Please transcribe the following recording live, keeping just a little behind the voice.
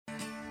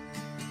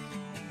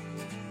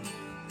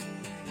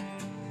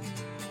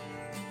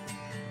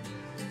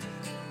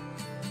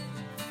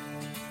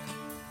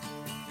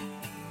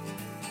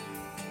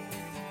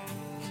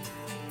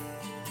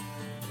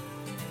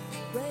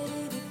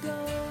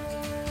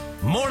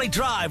Morning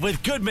Drive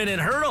with Goodman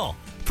and Hurdle,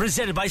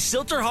 presented by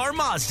Silterhar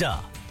Mazda.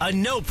 A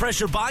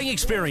no-pressure buying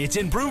experience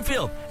in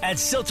Broomfield at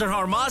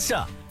Silterhar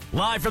Mazda.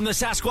 Live from the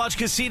Sasquatch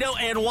Casino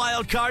and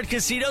Wild Card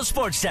Casino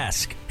Sports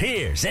Desk.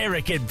 Here's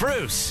Eric and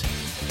Bruce.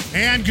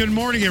 And good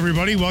morning,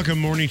 everybody. Welcome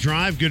Morning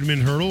Drive.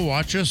 Goodman Hurdle.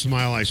 Watch us,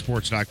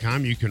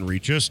 milehighsports.com. You can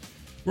reach us.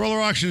 Roller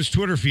Auctions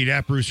Twitter feed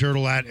at Bruce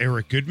Hurdle at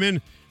Eric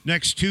Goodman.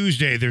 Next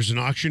Tuesday, there's an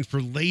auction for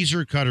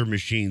laser cutter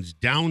machines,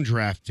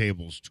 downdraft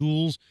tables,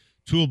 tools,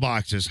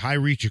 toolboxes,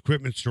 high-reach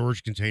equipment,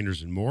 storage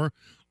containers, and more.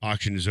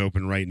 Auction is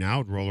open right now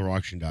at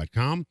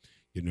rollerauction.com.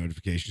 Get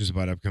notifications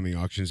about upcoming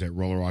auctions at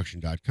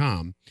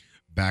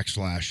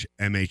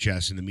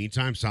rollerauction.com/MHS. In the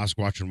meantime,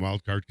 Sasquatch and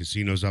Wildcard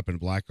Casinos up in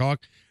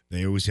Blackhawk.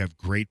 They always have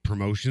great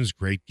promotions,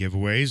 great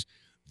giveaways.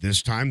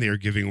 This time, they are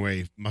giving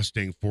away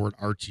Mustang Ford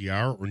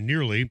RTR, or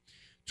nearly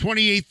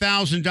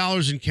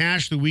 $28,000 in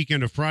cash the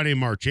weekend of Friday,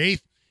 March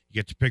 8th. You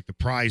get to pick the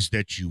prize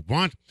that you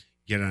want.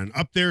 Get on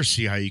up there,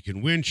 see how you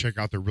can win. Check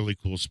out the really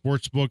cool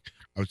sports book.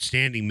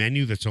 Outstanding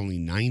menu that's only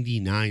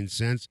 99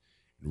 cents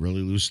and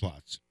really loose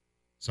slots.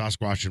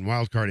 Sasquatch and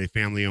Wildcard, a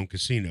family-owned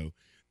casino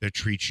that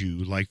treats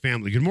you like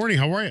family. Good morning.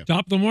 How are you?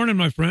 Top of the morning,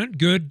 my friend.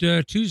 Good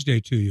Tuesday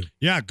to you.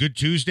 Yeah, good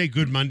Tuesday.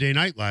 Good Monday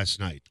night last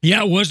night.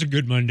 Yeah, it was a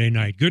good Monday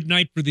night. Good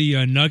night for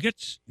the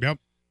Nuggets. Yep.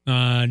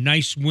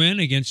 Nice win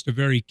against a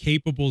very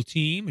capable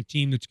team, a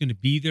team that's going to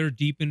be there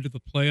deep into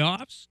the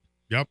playoffs.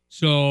 Yep.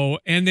 So,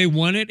 and they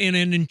won it in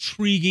an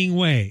intriguing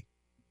way,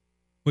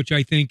 which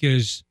I think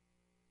is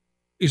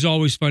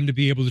always fun to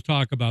be able to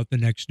talk about the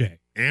next day.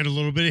 And a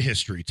little bit of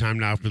history. Time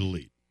now for the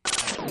lead.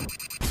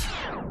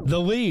 The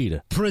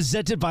Lead,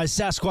 presented by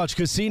Sasquatch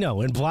Casino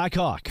in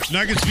Blackhawk.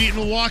 Nuggets beat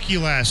Milwaukee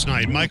last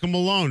night. Michael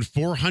Malone,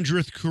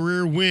 400th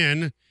career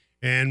win,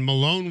 and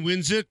Malone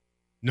wins it,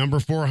 number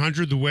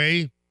 400, the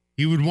way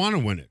he would want to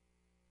win it,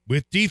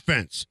 with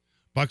defense.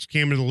 Bucks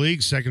came into the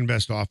league, second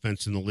best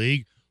offense in the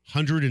league,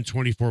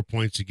 124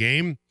 points a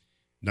game.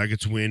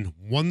 Nuggets win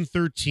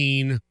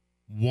 113-107.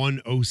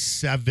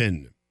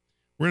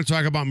 We're going to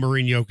talk about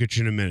Jokic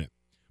in a minute,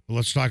 but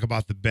let's talk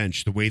about the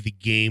bench, the way the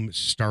game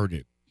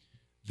started.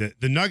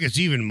 The Nuggets,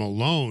 even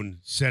Malone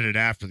said it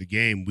after the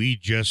game, we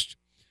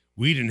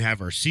didn't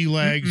have our sea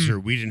legs, or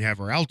we didn't have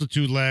our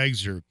altitude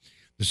legs, or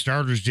the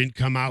starters didn't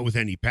come out with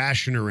any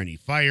passion or any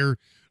fire.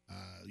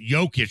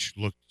 Jokic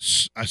looked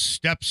a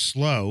step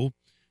slow,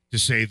 to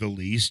say the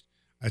least.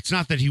 It's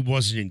not that he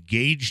wasn't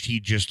engaged. He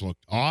just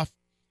looked off.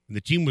 And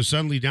the team was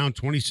suddenly down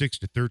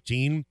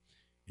 26-13.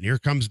 And here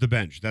comes the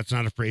bench. That's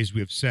not a phrase we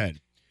have said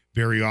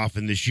very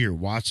often this year.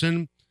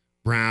 Watson,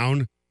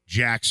 Brown,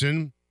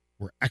 Jackson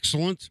were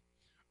excellent.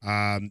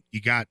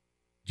 You got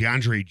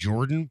DeAndre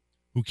Jordan,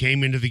 who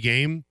came into the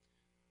game.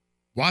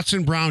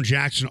 Watson, Brown,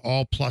 Jackson,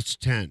 all plus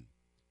 10.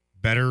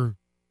 Better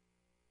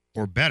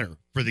for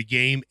the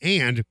game,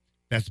 and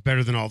that's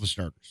better than all the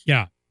starters.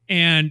 Yeah,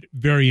 and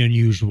very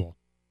unusual.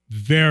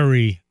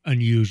 Very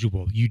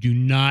unusual. You do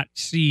not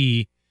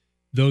see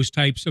those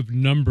types of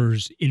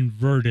numbers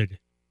inverted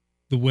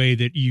the way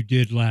that you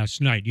did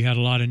last night. You had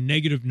a lot of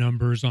negative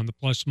numbers on the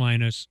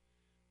plus-minus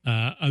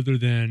other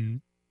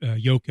than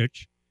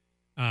Jokic.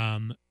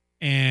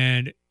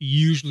 And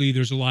usually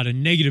there's a lot of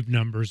negative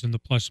numbers in the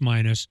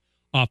plus-minus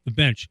off the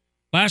bench.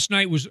 Last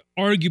night was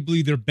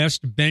arguably their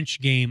best bench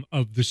game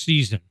of the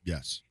season.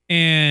 Yes.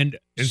 And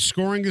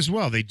scoring as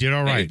well. They did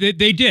all right. They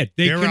did.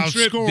 They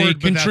outscored,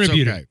 contributed. but that's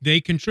okay.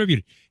 They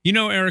contributed. You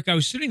know, Eric, I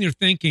was sitting there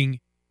thinking,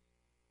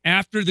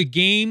 after the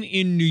game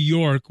in New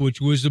York, which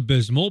was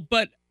abysmal,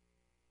 but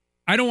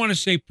I don't want to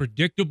say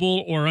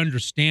predictable or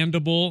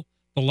understandable,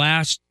 the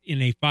last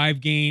in a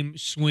 5-game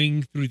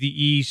swing through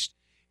the East,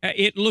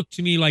 it looked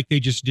to me like they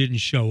just didn't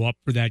show up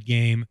for that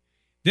game.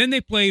 Then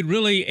they played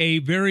really a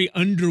very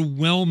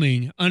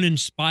underwhelming,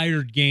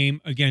 uninspired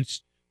game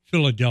against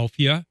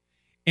Philadelphia.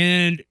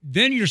 And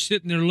then you're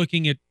sitting there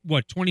looking at,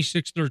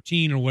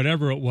 26-13 or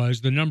whatever it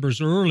was, the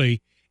numbers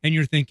early, and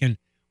you're thinking,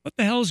 what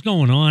the hell is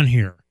going on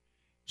here?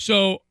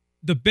 So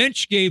the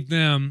bench gave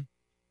them,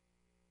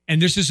 and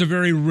this is a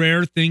very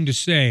rare thing to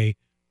say,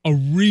 a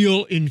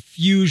real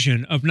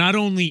infusion of not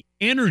only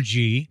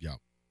energy,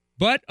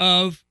 but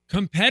of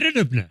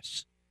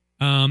competitiveness.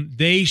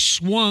 They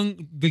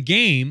swung the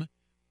game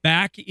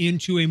back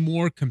into a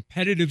more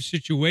competitive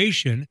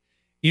situation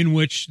in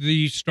which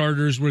the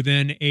starters were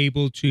then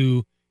able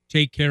to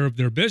take care of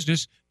their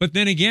business. But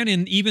then again,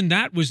 and even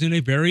that was in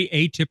a very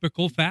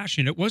atypical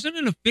fashion. It wasn't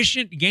an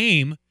efficient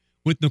game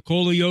with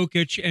Nikola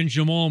Jokic and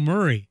Jamal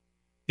Murray.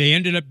 They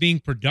ended up being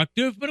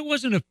productive, but it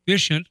wasn't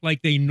efficient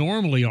like they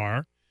normally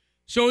are.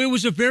 So it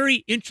was a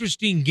very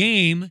interesting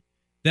game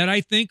that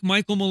I think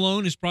Michael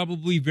Malone is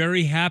probably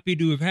very happy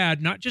to have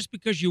had, not just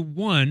because you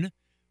won,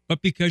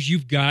 but because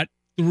you've got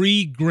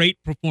 3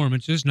 great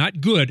performances,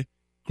 not good,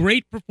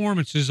 great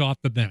performances off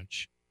the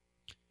bench.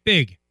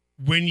 Big.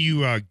 When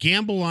you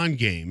gamble on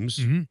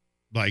games,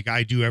 like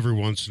I do every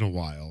once in a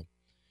while,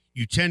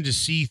 you tend to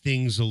see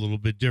things a little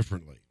bit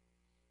differently.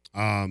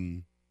 I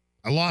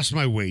lost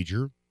my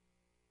wager,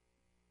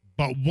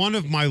 but one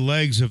of my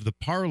legs of the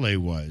parlay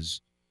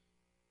was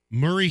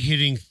Murray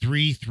hitting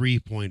 3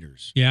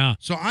 3-pointers. Yeah.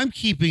 So I'm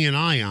keeping an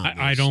eye on this.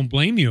 I don't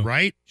blame you.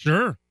 Right?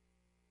 Sure.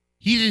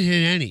 He didn't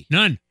hit any.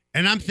 None.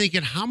 And I'm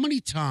thinking, how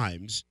many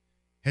times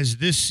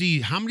this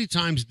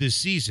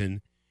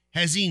season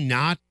has he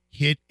not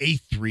hit a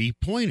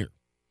 3-pointer?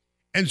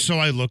 And so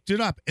I looked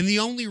it up. And the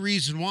only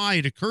reason why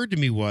it occurred to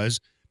me was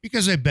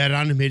because I bet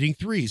on him hitting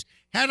threes.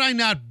 Had I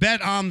not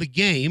bet on the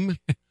game,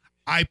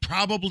 I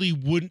probably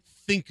wouldn't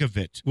think of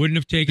it. Wouldn't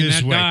have taken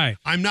this that way. guy.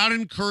 I'm not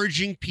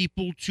encouraging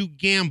people to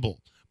gamble,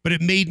 but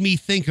it made me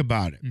think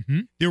about it. Mm-hmm.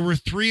 There were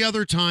 3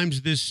 other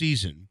times this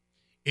season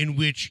in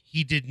which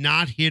he did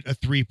not hit a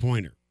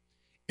 3-pointer.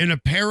 In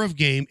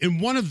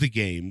one of the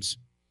games,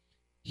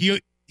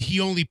 he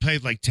only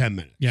played like 10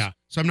 minutes. Yeah.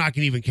 So I'm not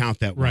going to even count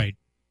that one. Right.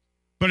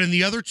 But in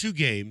the other 2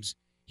 games,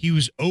 he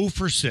was 0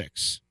 for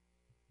 6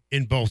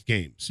 in both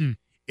games.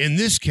 In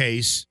this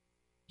case,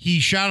 he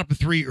shot up a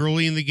 3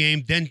 early in the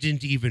game, then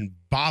didn't even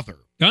bother.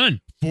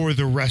 Done. For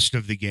the rest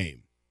of the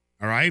game.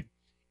 All right?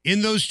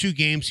 In those 2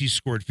 games, he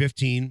scored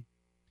 15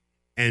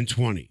 and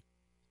 20.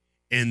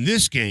 In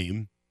this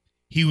game,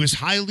 he was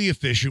highly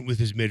efficient with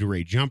his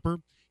mid-range jumper.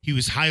 He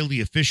was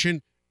highly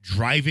efficient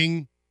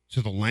driving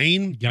to the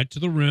lane. Got to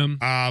the rim.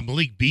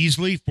 Malik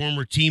Beasley,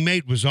 former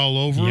teammate, was all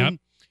over him.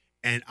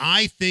 And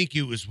I think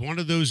it was one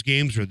of those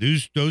games where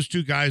those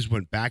 2 guys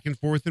went back and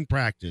forth in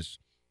practice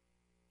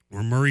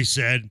where Murray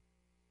said,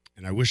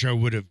 and I wish I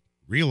would have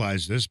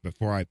realized this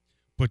before I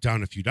put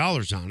down a few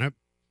dollars on it,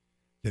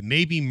 that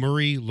maybe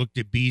Murray looked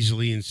at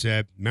Beasley and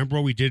said, remember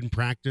what we did in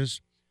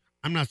practice?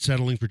 I'm not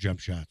settling for jump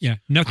shots. Yeah,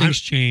 nothing's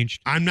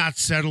changed. I'm not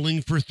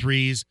settling for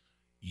threes.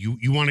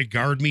 You want to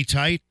guard me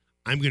tight?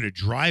 I'm going to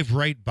drive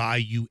right by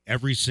you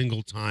every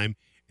single time,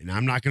 and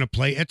I'm not going to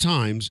play at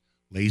times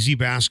lazy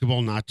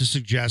basketball, not to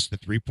suggest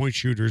that 3-point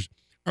shooters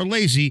are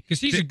lazy.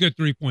 Because he's a good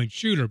 3-point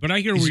shooter, but I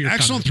hear where you're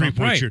excellent coming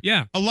from. 3-point Right, shooter.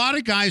 yeah. A lot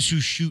of guys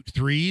who shoot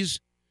threes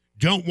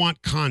don't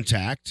want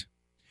contact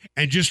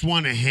and just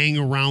want to hang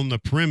around the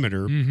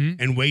perimeter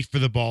and wait for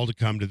the ball to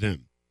come to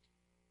them.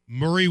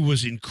 Murray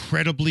was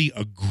incredibly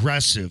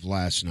aggressive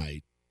last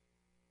night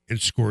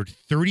and scored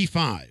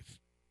 35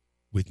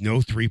 with no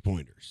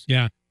 3-pointers.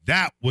 Yeah.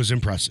 That was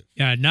impressive.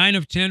 Yeah, 9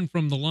 of 10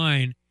 from the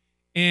line.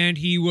 And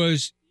he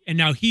was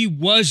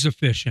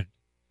efficient.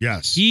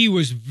 Yes. He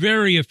was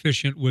very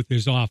efficient with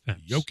his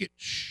offense. Jokic.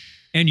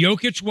 And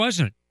Jokic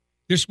wasn't.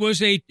 This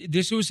was an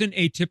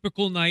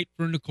atypical night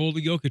for Nikola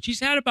Jokic. He's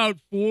had about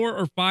 4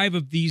 or 5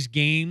 of these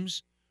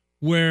games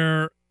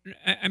where,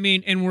 I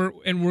mean, and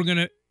we're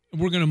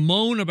gonna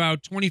moan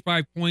about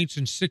 25 points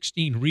and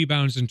 16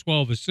 rebounds and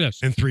 12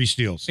 assists and 3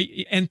 steals.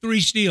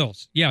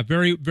 Yeah,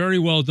 very, very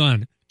well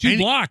done. 2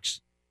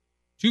 blocks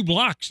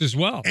as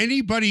well.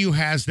 Anybody who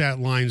has that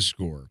line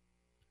score,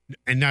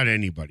 and not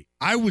anybody,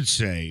 I would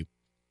say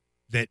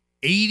that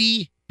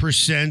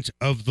 80%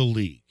 of the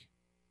league,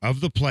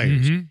 of the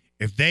players,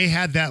 if they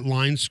had that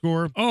line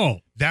score,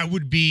 that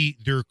would be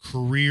their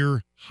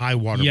career high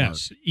water mark.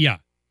 Yes, yeah.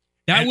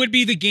 That would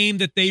be the game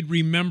that they'd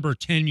remember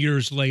 10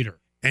 years later.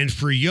 And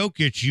for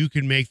Jokic, you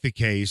can make the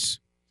case,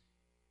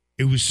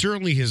 it was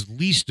certainly his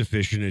least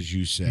efficient, as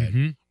you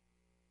said,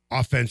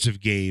 offensive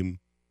game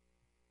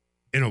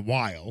in a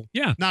while.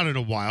 Yeah. Not in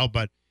a while,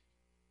 but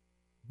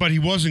he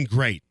wasn't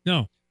great.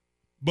 No.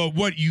 But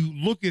what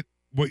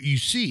you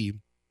see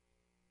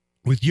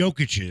with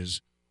Jokic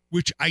is,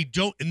 which I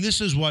don't, and this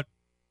is what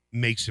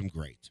makes him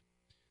great.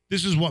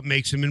 This is what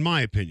makes him, in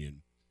my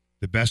opinion,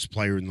 the best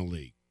player in the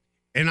league.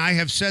 And I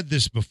have said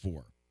this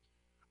before.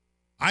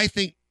 I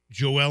think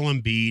Joel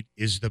Embiid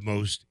is the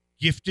most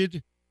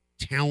gifted,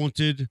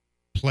 talented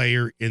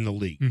player in the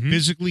league.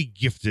 Physically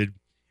gifted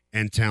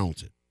and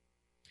talented.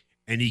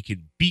 And he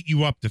can beat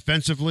you up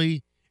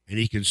defensively, and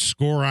he can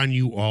score on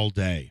you all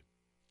day.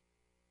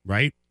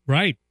 Right?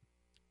 Right.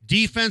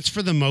 Defense,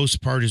 for the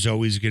most part, is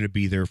always going to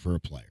be there for a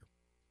player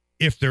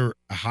if they're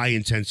a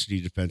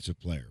high-intensity defensive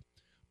player.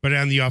 But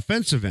on the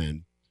offensive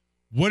end,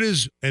 what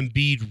is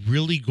Embiid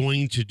really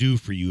going to do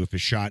for you if a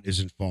shot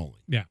isn't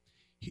falling? Yeah.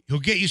 He'll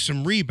get you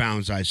some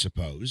rebounds, I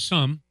suppose.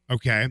 Some.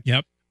 Okay.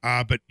 Yep.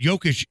 But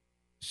Jokic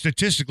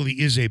statistically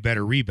is a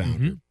better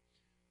rebounder.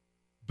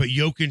 But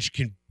Jokic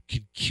can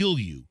kill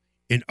you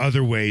in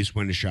other ways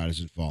when a shot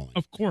isn't falling.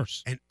 Of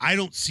course. And I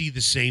don't see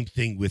the same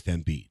thing with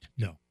Embiid.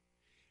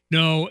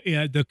 No,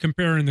 the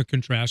compare and the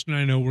contrast, and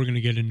I know we're going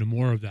to get into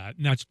more of that,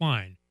 and that's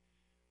fine.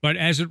 But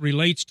as it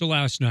relates to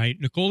last night,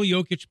 Nikola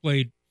Jokic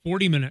played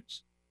 40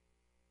 minutes,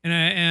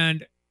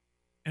 and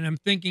I'm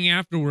thinking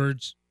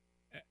afterwards,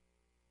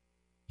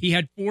 he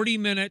had 40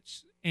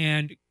 minutes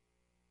and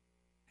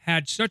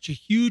had such a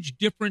huge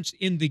difference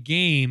in the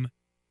game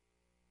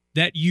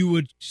that you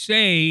would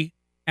say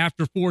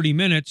after 40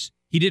 minutes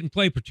he didn't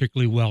play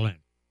particularly well in.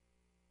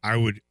 I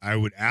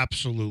would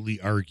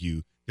absolutely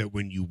argue that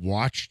when you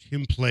watched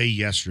him play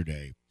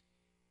yesterday,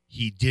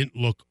 he didn't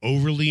look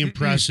overly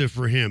impressive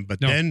for him. But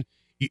then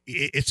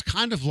it's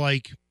kind of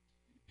like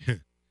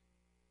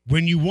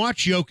when you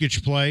watch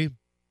Jokic play,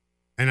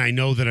 and I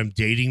know that I'm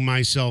dating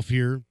myself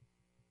here,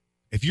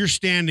 if you're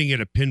standing at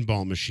a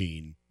pinball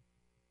machine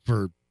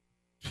for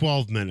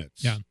 12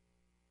 minutes,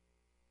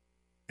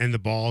 and the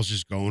ball's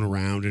just going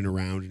around and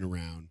around and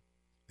around.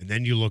 And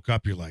then you look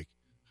up, you're like,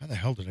 how the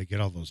hell did I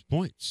get all those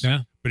points?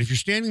 Yeah. But if you're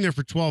standing there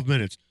for 12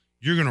 minutes,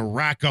 you're going to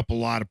rack up a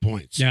lot of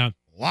points. Yeah.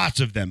 Lots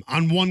of them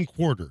on one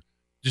quarter.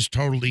 Just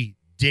totally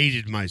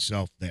dated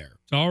myself there.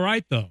 It's all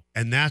right, though.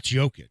 And that's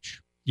Jokic.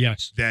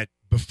 Yes. That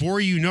before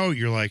you know it,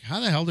 you're like, how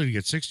the hell did he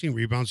get 16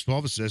 rebounds,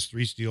 12 assists,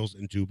 3 steals,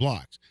 and 2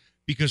 blocks?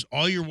 Because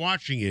all you're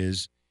watching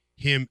is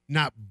him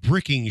not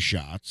bricking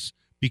shots,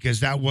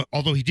 because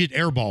although he did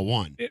airball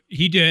one.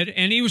 He did,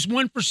 and he was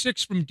 1 for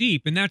 6 from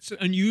deep, and that's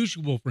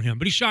unusual for him.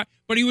 But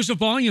he was a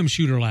volume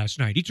shooter last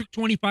night. He took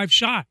 25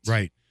 shots.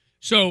 Right.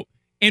 So,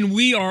 and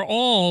we are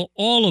all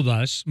of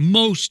us,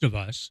 most of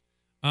us,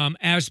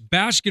 as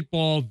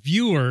basketball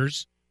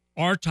viewers,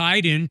 are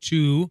tied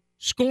into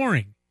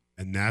scoring.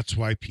 And that's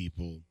why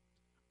people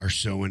are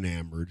so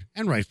enamored,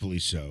 and rightfully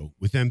so,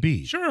 with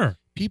Embiid. Sure.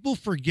 People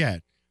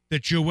forget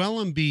that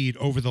Joel Embiid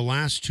over the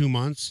last 2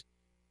 months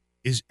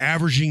is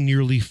averaging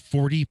nearly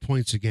 40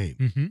 points a game.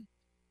 Mm-hmm.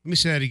 Let me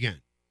say that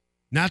again.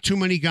 Not too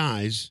many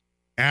guys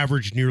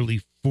average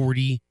nearly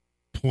 40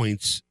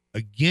 points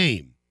a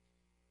game.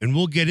 And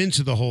we'll get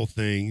into the whole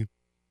thing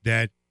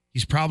that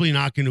he's probably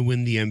not going to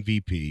win the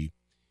MVP.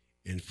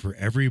 And for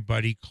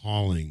everybody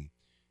calling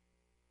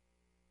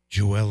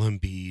Joel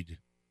Embiid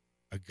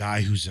a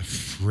guy who's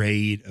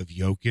afraid of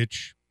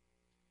Jokic,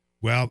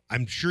 well,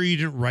 I'm sure you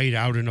didn't write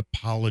out an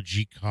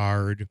apology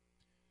card,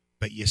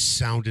 but you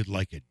sounded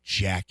like a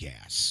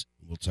jackass.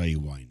 We'll tell you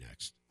why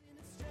next.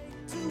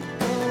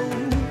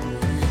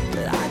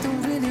 But I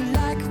don't really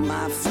like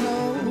my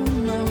flow,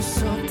 no,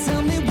 so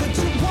tell me what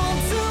you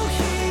want to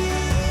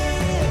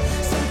hear.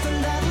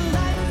 Something that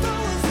like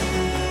those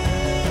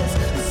ears.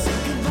 I'm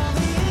sick of all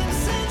the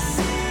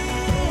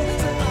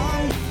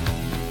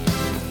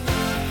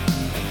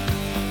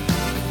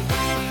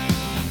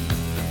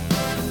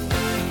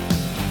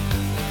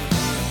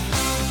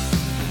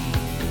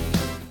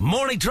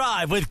Morning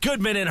Drive with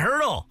Goodman and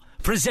Hurdle,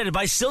 presented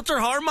by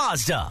Silterhar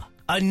Mazda.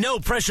 A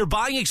no-pressure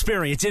buying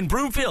experience in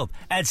Broomfield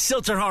at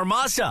Silterhar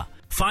Mazda.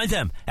 Find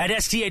them at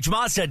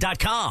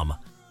sthmazda.com.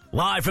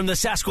 Live from the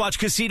Sasquatch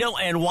Casino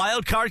and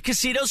Wild Card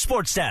Casino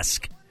Sports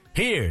Desk.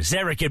 Here's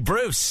Eric and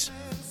Bruce.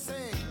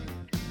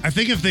 I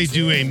think if they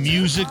do a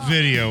music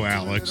video,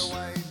 Alex,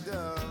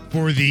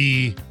 for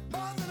the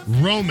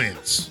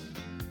romance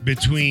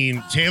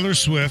between Taylor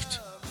Swift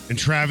and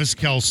Travis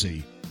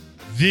Kelce,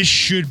 this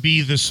should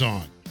be the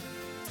song.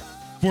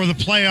 For the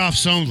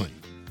playoffs only.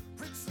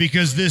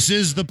 Because this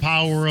is the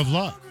power of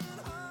love.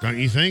 Don't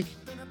you think?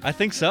 I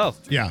think so.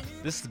 Yeah.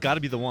 This has got to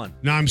be the one.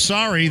 Now, I'm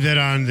sorry that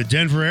on the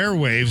Denver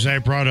airwaves, I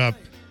brought up,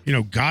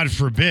 God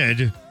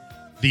forbid,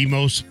 the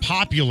most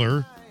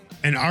popular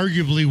and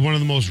arguably one of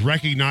the most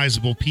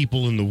recognizable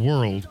people in the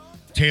world,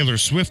 Taylor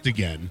Swift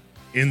again,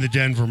 in the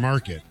Denver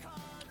market.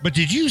 But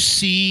did you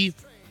see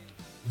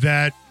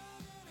that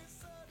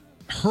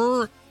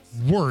her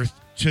worth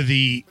to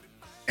the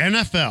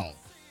NFL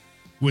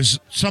was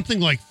something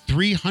like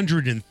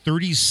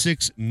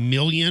 $336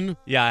 million?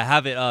 Yeah, I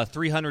have it.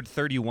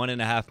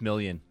 $331.5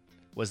 million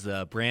was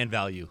the brand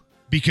value.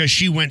 Because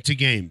she went to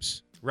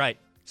games. Right.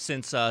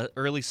 Since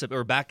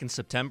back in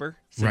September,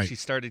 since Right. she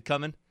started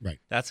coming. Right.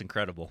 That's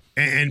incredible.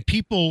 And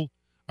people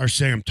are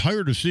saying, I'm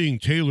tired of seeing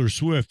Taylor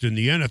Swift, and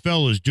the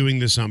NFL is doing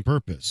this on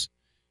purpose.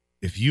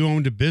 If you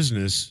owned a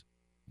business,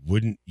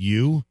 wouldn't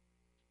you?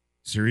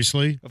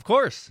 Seriously? Of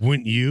course.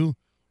 Wouldn't you?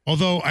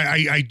 Although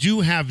I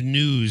do have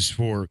news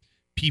for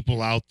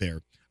people out there.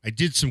 I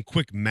did some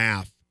quick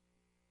math.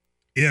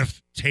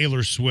 If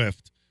Taylor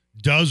Swift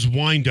does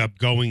wind up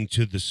going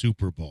to the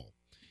Super Bowl,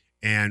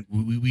 and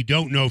we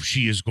don't know if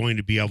she is going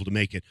to be able to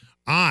make it,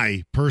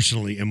 I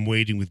personally am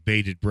waiting with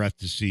bated breath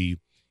to see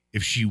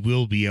if she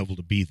will be able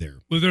to be there.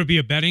 Will there be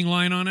a betting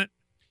line on it?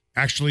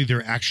 Actually,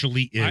 there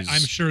actually is.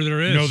 I'm sure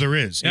there is. No, there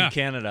is. Yeah. In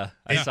Canada,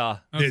 I saw.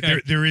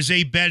 Okay. There is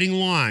a betting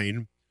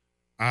line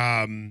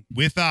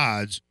with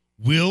odds.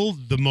 Will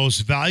the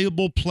most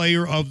valuable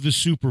player of the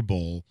Super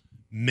Bowl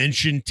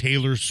mention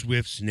Taylor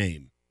Swift's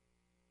name?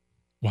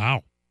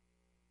 Wow.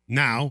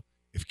 Now,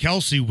 if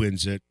Kelce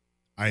wins it,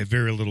 I have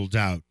very little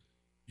doubt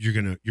you're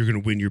gonna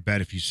win your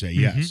bet if you say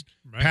yes.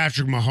 Right.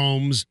 Patrick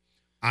Mahomes,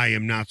 I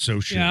am not so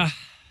sure.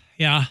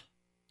 Yeah.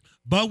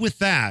 But with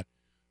that,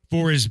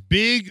 for as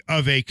big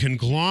of a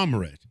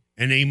conglomerate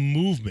and a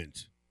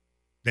movement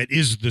that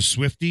is the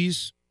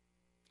Swifties,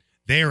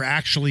 they are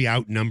actually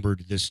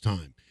outnumbered this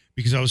time.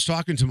 Because I was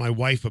talking to my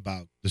wife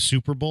about the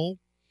Super Bowl,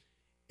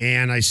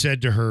 and I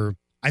said to her,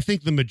 I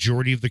think the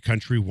majority of the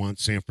country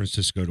wants San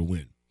Francisco to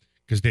win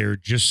because they're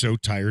just so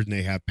tired and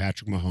they have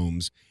Patrick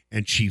Mahomes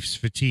and Chiefs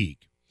fatigue.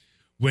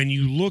 When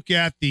you look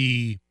at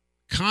the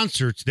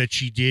concerts that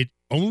she did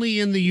only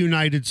in the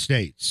United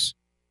States,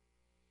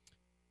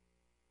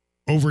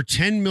 over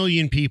 10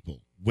 million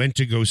people went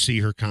to go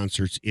see her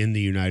concerts in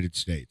the United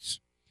States.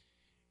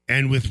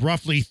 And with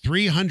roughly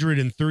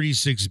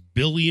 336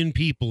 billion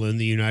people in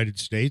the United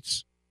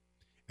States,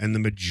 and the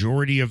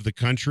majority of the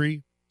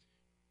country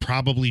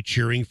probably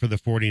cheering for the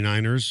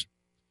 49ers,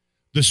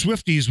 the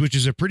Swifties, which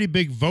is a pretty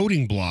big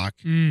voting bloc,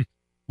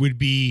 would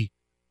be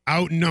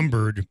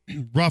outnumbered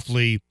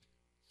roughly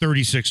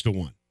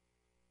 36-1.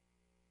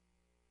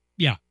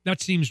 Yeah,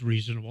 that seems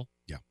reasonable.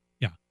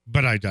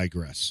 But I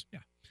digress. Yeah.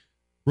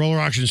 Roller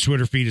Auctions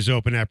Twitter feed is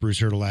open at Bruce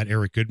Hurdle at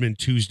Eric Goodman.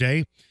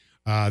 Tuesday,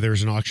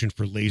 there's an auction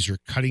for laser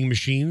cutting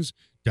machines,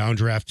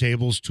 downdraft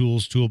tables,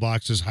 tools,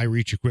 toolboxes,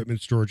 high-reach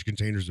equipment, storage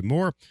containers, and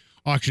more.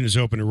 Auction is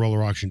open at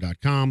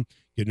rollerauction.com.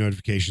 Get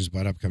notifications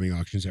about upcoming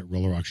auctions at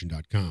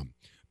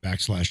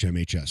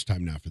rollerauction.com/MHS.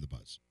 Time now for the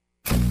buzz.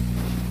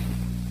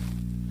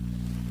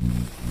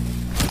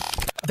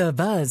 The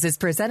Buzz is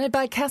presented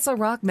by Castle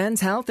Rock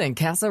Men's Health and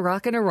Castle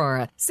Rock and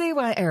Aurora. See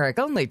why Eric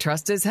only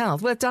trusts his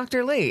health with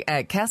Dr. Lee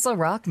at Castle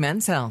Rock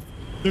Men's Health.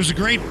 There's a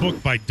great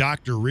book by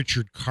Dr.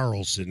 Richard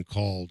Carlson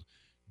called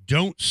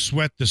Don't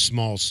Sweat the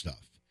Small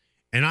Stuff.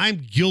 And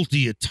I'm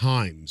guilty at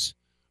times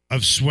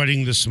of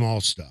sweating the small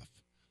stuff.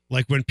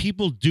 Like when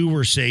people do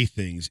or say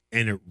things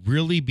and it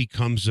really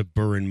becomes a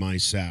burr in my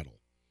saddle.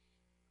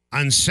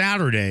 On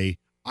Saturday,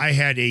 I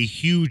had a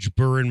huge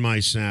burr in my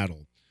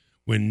saddle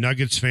when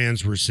Nuggets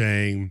fans were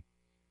saying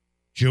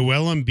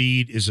Joel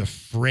Embiid is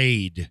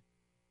afraid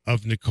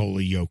of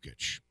Nikola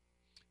Jokic.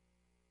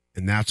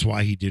 And that's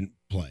why he didn't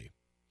play.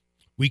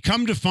 We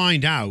come to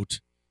find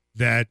out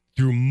that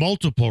through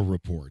multiple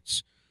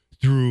reports,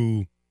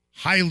 through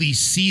highly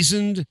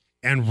seasoned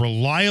and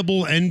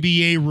reliable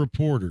NBA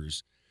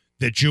reporters,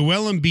 that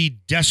Joel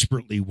Embiid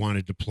desperately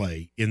wanted to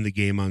play in the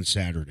game on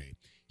Saturday.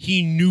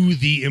 He knew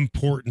the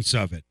importance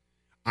of it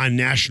on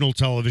national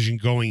television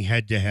going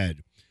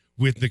head-to-head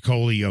with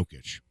Nikola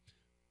Jokic.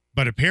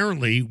 But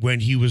apparently,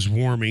 when he was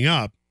warming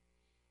up,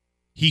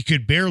 he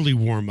could barely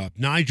warm up.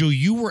 Nigel,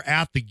 you were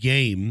at the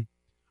game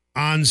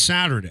on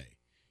Saturday.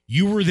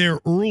 You were there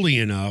early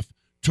enough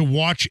to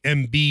watch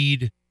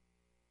Embiid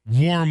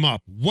warm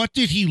up. What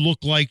did he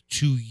look like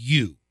to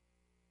you?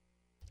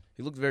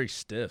 He looked very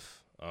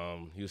stiff.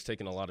 He was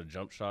taking a lot of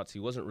jump shots.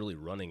 He wasn't really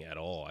running at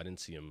all. I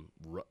didn't see him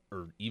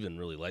or even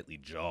really lightly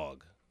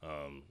jog.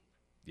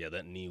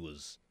 That knee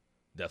was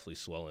definitely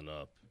swelling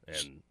up,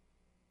 and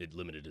it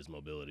limited his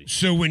mobility.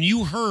 So when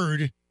you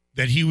heard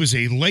that he was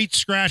a late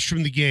scratch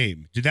from the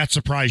game, did that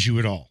surprise you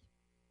at all?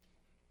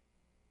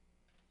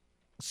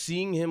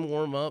 Seeing him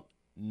warm up,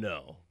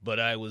 no.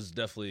 But I was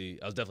definitely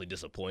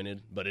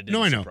disappointed, but it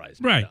didn't surprise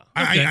me. Right.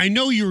 No. Okay. I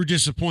know you were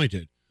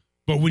disappointed,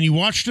 but when you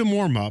watched him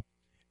warm up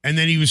and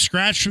then he was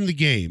scratched from the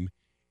game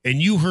and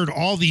you heard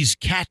all these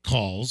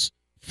catcalls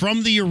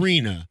from the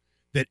arena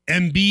that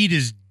Embiid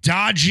is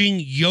dodging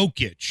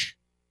Jokic,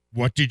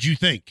 what did you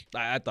think?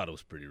 I thought it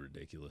was pretty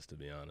ridiculous, to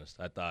be honest.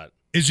 I thought,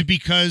 Is it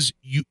because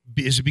you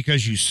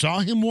saw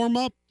him warm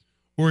up,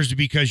 or is it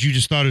because you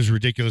just thought it was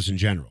ridiculous in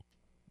general?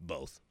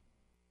 both.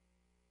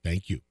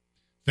 Thank you.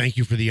 Thank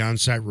you for the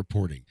on-site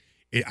reporting.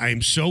 I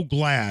am so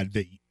glad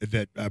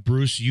that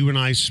Bruce, you and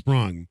I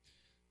sprung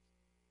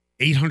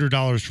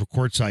 $800 for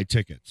courtside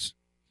tickets,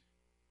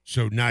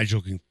 so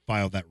Nigel can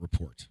file that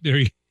report. There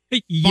you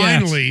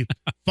yes.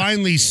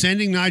 Finally,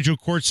 sending Nigel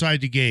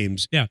courtside to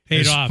games. Yeah,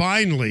 paid off.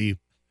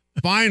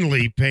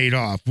 Finally paid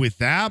off. With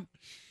that,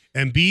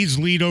 Embiid's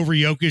lead over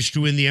Jokic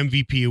to win the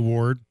MVP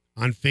award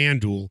on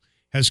FanDuel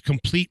has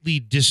completely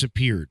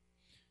disappeared.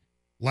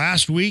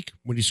 Last week,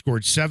 when he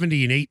scored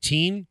 70 and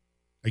 18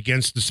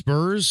 against the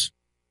Spurs,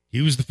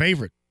 he was the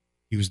favorite.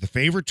 He was the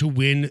favorite to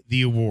win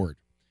the award.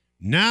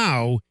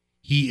 Now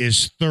he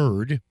is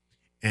third,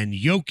 and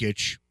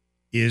Jokic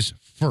is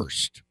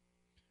first.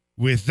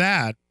 With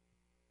that,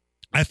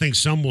 I think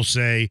some will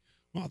say,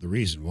 well, the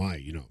reason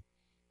why,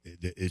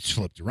 it's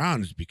flipped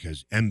around is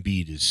because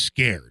Embiid is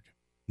scared.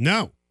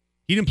 No,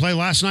 he didn't play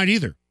last night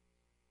either.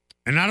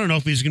 And I don't know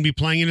if he's going to be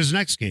playing in his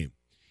next game.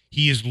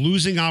 He is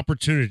losing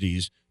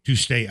opportunities to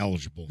stay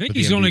eligible. I think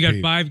he's only got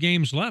 5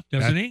 games left,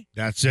 doesn't he?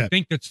 That's it. I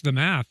think that's the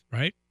math,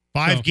 right?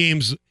 5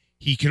 games,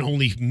 he can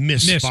only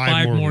miss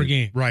 5 more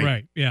games.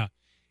 Right. Yeah.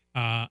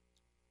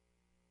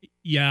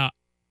 Yeah.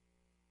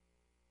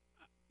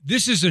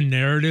 This is a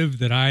narrative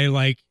that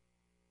I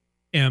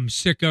am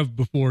sick of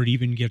before it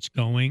even gets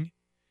going.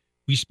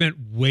 We spent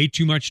way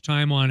too much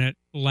time on it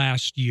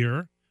last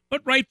year,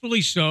 but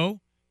rightfully so.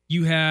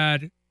 You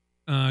had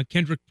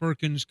Kendrick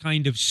Perkins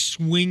kind of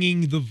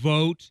swinging the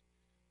vote,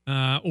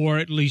 or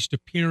at least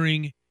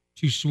appearing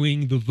to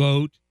swing the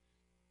vote.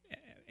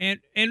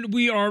 And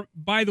we are,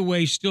 by the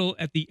way, still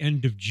at the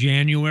end of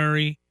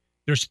January.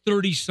 There's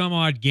 30 some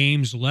odd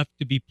games left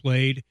to be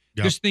played.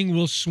 Yep. This thing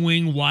will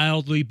swing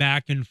wildly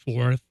back and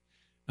forth.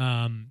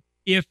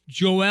 If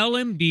Joel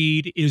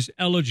Embiid is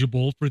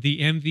eligible for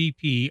the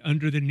MVP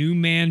under the new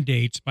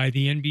mandates by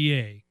the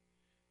NBA,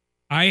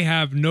 I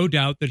have no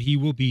doubt that he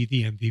will be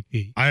the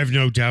MVP. I have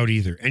no doubt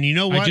either. And you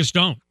know what? I just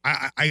don't.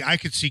 I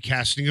could see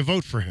casting a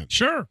vote for him.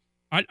 Sure.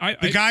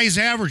 The guy is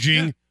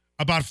averaging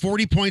about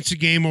 40 points a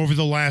game over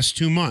the last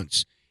 2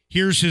 months.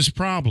 Here's his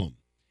problem.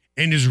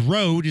 And his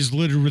road is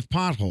littered with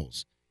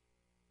potholes.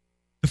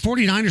 The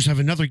 49ers have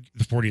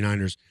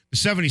the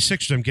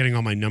 76ers, I'm getting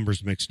all my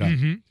numbers mixed up.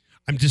 Mm-hmm.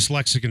 I'm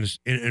dyslexic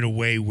in a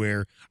way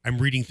where I'm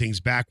reading things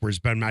backwards,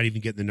 but I'm not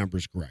even getting the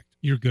numbers correct.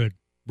 You're good.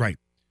 Right.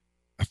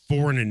 A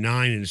 4 and a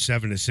 9 and a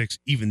 7 and a 6,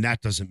 even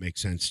that doesn't make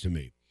sense to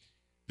me.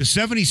 The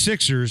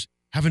 76ers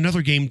have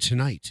another game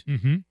tonight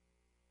Mm-hmm.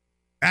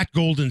 at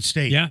Golden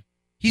State. Yeah.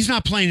 He's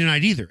not playing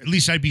tonight either. At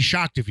least I'd be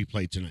shocked if he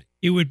played tonight.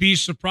 It would be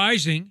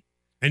surprising.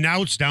 And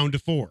now it's down to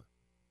 4.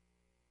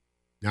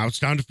 Now it's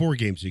down to 4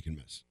 games he can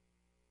miss.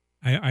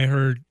 I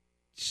heard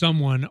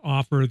someone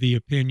offer the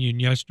opinion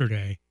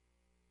yesterday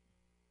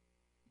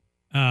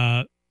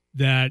this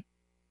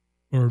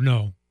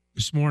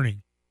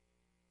morning,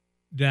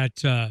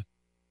 that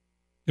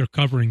they're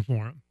covering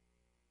for him.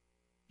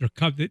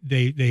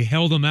 They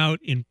held him out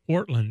in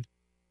Portland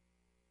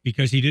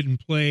because he didn't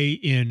play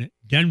in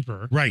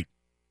Denver. Right.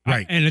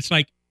 And it's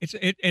like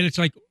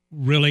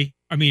really?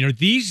 I mean, are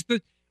these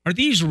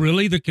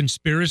really the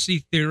conspiracy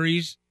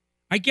theories?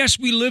 I guess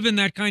we live in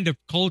that kind of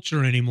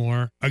culture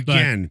anymore.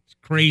 Again, it's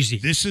crazy.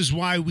 This is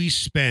why we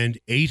spend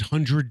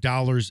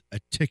 $800 a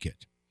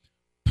ticket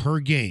per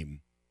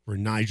game for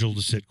Nigel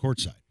to sit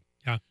courtside.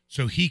 Yeah.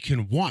 So he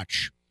can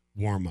watch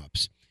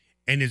warm-ups.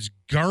 And it's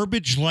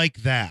garbage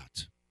like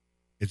that.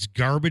 It's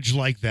garbage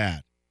like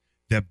that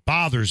that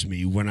bothers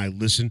me when I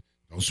listen.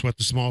 Don't sweat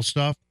the small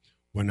stuff.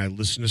 When I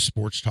listen to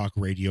sports talk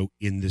radio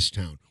in this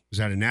town. Was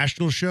that a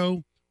national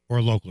show or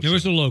a local show? It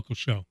was a local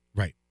show.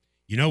 Right.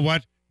 You know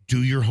what?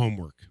 Do your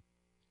homework.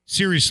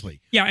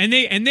 Seriously. Yeah, and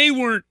they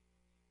weren't.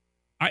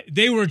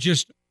 They were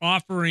just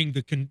offering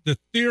the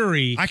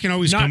theory. I can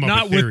always come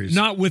up with theories.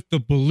 Not with the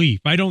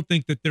belief. I don't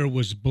think that there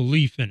was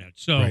belief in it.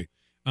 So, right.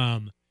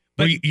 But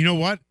well, you know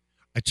what?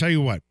 I tell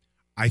you what.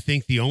 I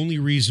think the only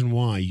reason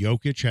why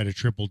Jokic had a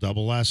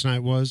triple-double last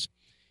night was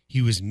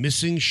he was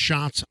missing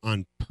shots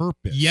on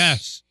purpose.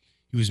 Yes.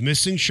 He was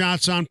missing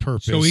shots on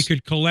purpose. So he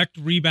could collect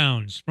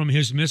rebounds from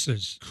his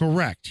misses.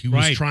 Correct. He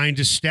was trying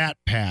to stat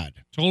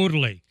pad.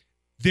 Totally.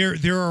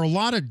 There are a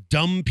lot of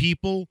dumb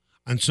people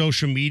on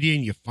social media,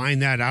 and you find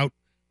that out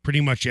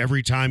pretty much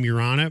every time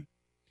you're on it.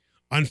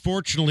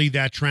 Unfortunately,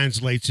 that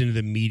translates into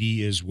the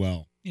media as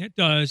well. It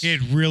does.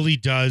 It really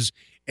does,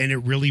 and it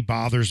really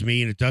bothers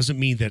me, and it doesn't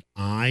mean that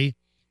I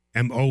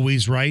am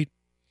always right.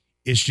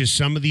 It's just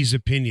some of these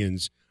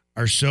opinions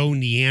are so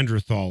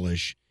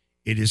Neanderthalish,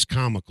 it is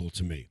comical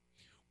to me.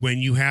 When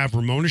you have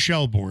Ramona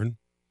Shelburne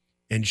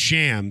and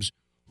Shams,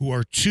 who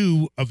are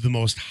two of the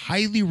most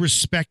highly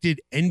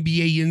respected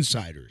NBA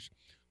insiders,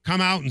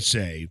 come out and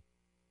say,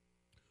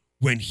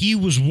 when he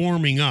was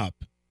warming up,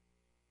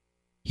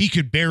 he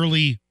could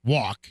barely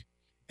walk.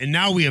 And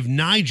now we have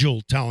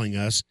Nigel telling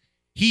us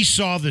he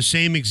saw the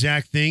same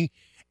exact thing.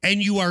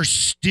 And you are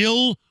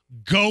still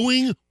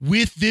going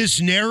with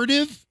this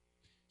narrative?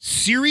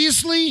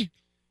 Seriously?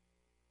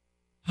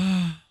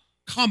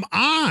 Come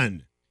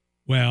on.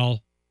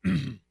 Well,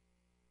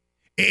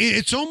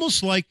 it's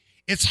almost like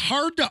it's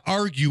hard to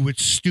argue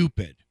it's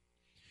stupid.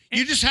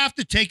 You just have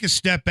to take a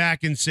step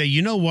back and say,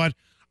 you know what?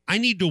 I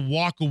need to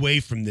walk away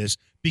from this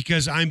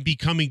because I'm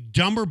becoming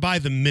dumber by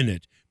the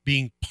minute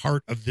being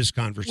part of this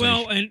conversation.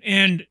 well,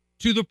 and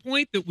to the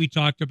point that we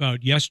talked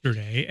about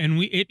yesterday, and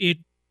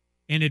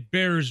it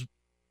bears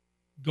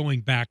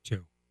going back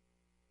to.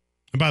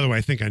 And by the way,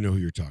 I think I know who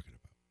you're talking about.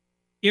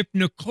 If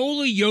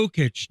Nikola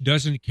Jokic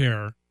doesn't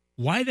care,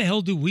 why the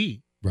hell do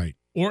we? Right.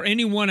 Or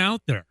anyone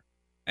out there?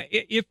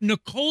 If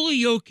Nikola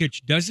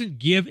Jokic doesn't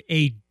give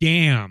a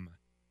damn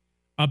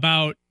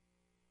about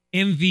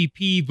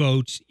MVP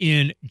votes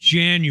in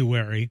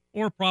January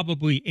or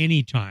probably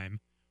any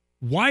time,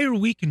 why are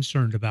we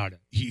concerned about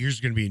it? Here's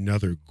going to be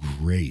another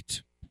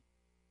great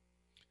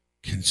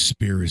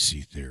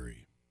conspiracy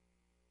theory.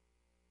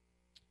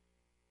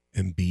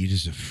 Embiid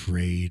is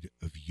afraid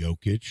of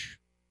Jokic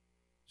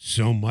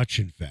so much,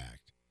 in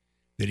fact,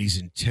 that he's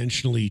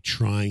intentionally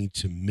trying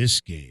to miss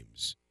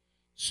games.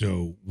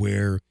 So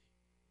where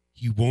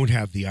he won't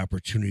have the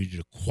opportunity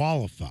to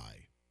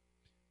qualify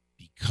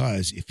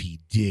because if he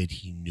did,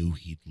 he knew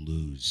he'd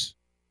lose.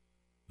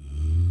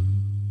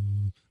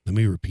 Ooh. Let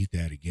me repeat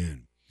that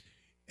again.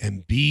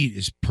 Embiid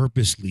is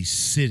purposely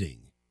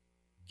sitting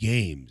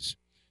games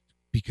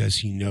because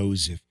he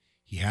knows if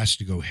he has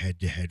to go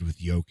head-to-head with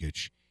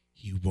Jokic,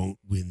 he won't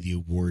win the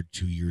award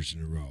 2 years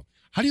in a row.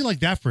 How do you like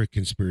that for a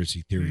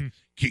conspiracy theory?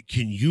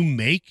 Can you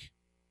make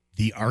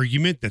the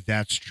argument that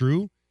that's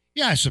true?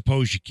 Yeah, I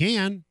suppose you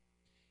can.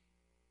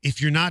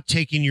 If you're not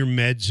taking your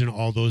meds and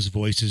all those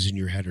voices in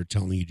your head are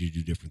telling you to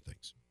do different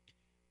things.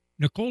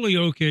 Nikola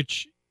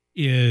Jokic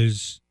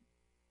is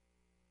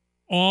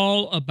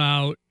all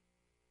about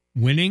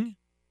winning.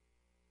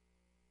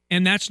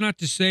 And that's not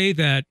to say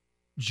that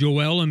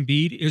Joel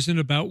Embiid isn't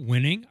about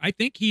winning. I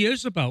think he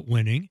is about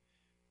winning.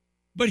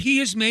 But he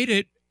has made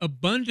it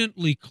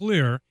abundantly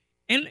clear.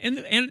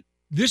 And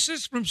this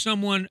is from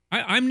someone,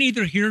 I'm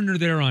neither here nor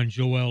there on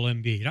Joel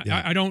Embiid.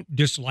 Yeah. I don't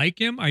dislike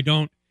him. I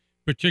don't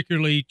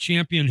particularly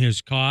champion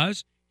his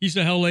cause. He's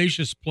a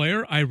hellacious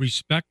player. I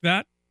respect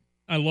that.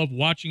 I love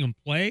watching him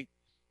play.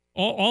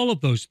 All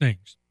of those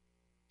things.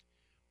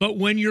 But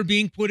when you're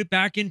being put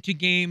back into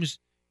games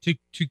to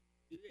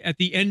at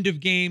the end of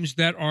games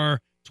that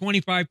are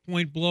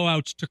 25-point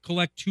blowouts to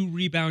collect 2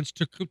 rebounds,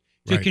 to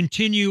Right.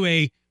 continue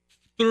a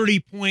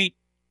 30-point,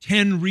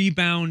 10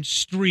 rebound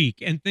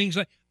streak and things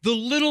like the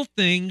little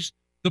things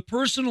The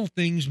personal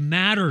things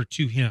matter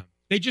to him.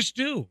 They just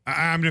do.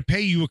 I'm going to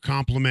pay you a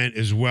compliment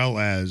as well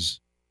as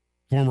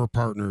former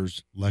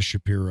partners Les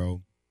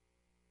Shapiro,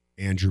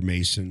 Andrew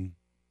Mason,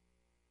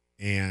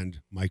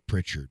 and Mike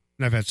Pritchard.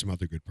 And I've had some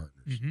other good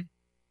partners. Mm-hmm.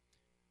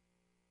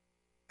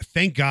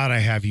 Thank God I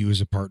have you as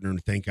a partner,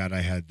 and thank God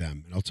I had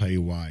them. And I'll tell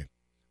you why.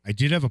 I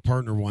did have a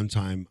partner one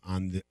time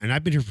and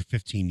I've been here for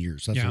 15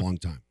 years. That's a long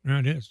time. Yeah,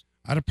 it is.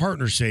 I had a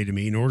partner say to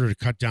me, in order to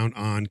cut down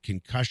on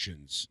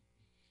concussions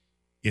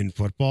in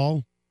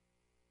football,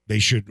 they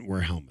shouldn't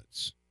wear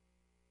helmets.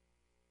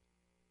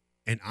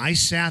 And I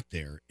sat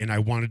there and I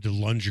wanted to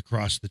lunge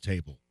across the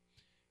table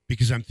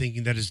because I'm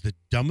thinking that is the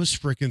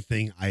dumbest freaking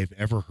thing I have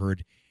ever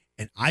heard.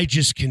 And I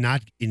just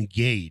cannot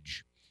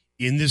engage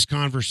in this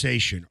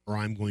conversation or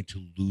I'm going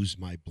to lose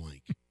my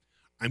blank.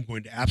 I'm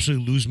going to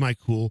absolutely lose my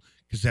cool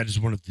because that is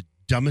one of the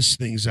dumbest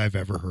things I've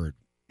ever heard.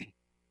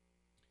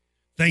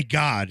 Thank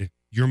God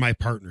you're my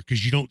partner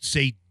because you don't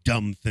say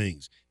dumb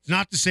things. It's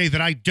not to say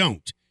that I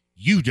don't.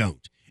 You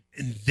don't.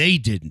 And they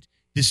didn't.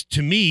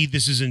 To me,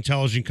 this is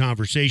intelligent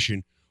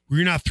conversation where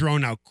you're not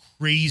throwing out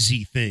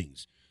crazy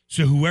things.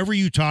 So whoever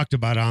you talked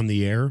about on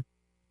the air,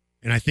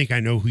 and I think I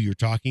know who you're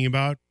talking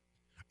about,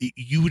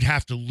 you would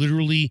have to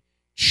literally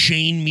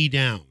chain me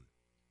down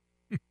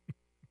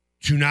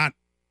to not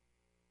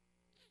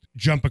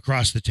jump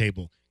across the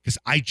table because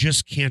I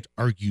just can't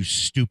argue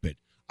stupid.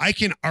 I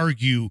can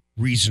argue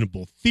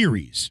reasonable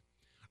theories.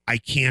 I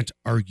can't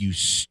argue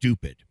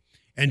stupid.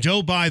 And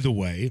oh, by the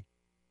way,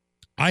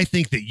 I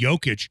think that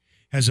Jokic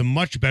has a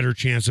much better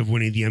chance of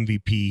winning the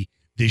MVP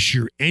this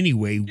year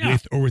anyway,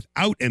 with or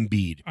without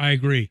Embiid. I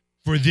agree.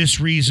 For this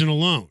reason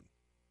alone.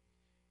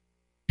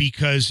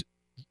 Because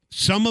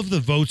some of the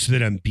votes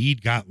that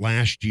Embiid got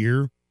last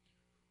year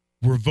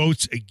were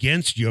votes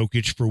against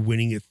Jokic for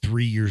winning it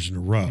 3 years in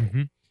a row.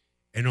 Mm-hmm.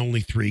 And only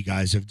 3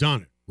 guys have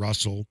done it.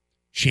 Russell,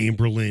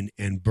 Chamberlain,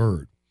 and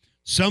Bird.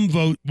 Some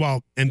vote,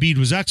 while Embiid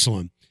was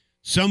excellent,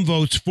 some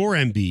votes for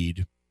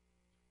Embiid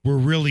were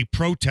really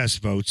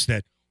protest votes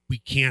that we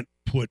can't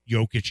put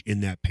Jokic in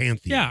that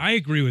pantheon. Yeah, I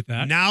agree with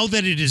that. Now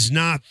that it is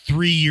not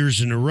 3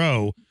 years in a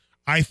row,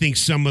 I think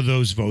some of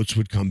those votes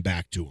would come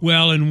back to him.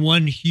 Well, and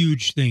one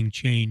huge thing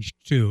changed,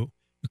 too.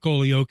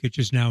 Nikola Jokic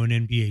is now an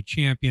NBA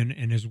champion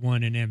and has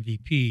won an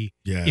MVP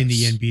in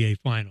the NBA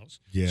Finals.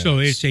 Yes. So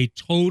it's a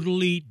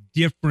totally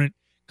different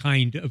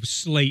kind of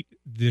slate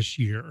this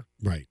year.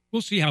 Right.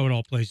 We'll see how it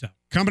all plays out.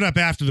 Coming up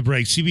after the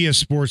break, CBS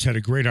Sports had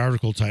a great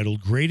article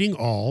titled Grading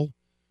All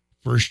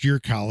First-Year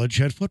College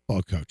Head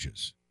Football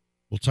Coaches.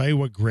 We'll tell you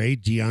what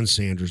grade Deion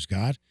Sanders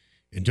got.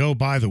 And oh,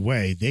 by the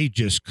way, they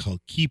just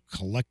keep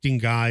collecting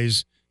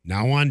guys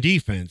now on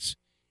defense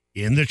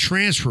in the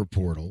transfer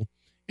portal.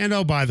 And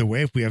oh, by the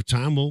way, if we have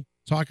time, we'll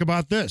talk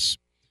about this.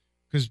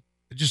 Because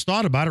I just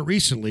thought about it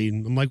recently,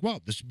 and I'm like,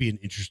 well, this would be an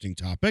interesting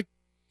topic.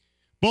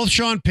 Both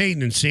Sean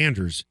Payton and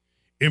Sanders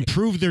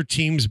improved their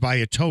teams by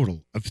a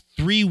total of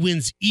 3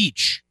 wins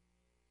each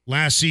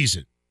last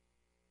season.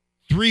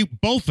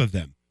 Both of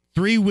them,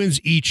 3 wins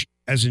each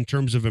as in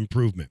terms of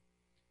improvement.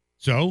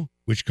 So,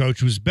 which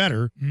coach was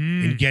better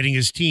in getting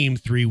his team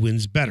 3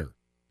 wins better?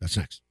 That's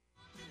next.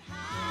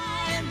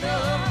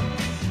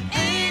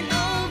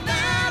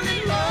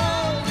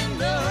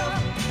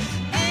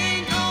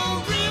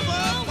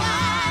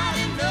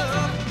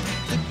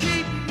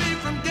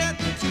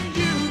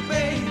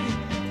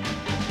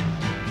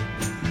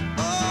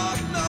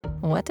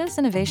 What does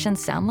innovation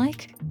sound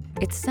like?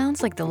 It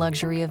sounds like the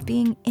luxury of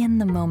being in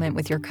the moment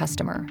with your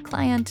customer,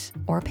 client,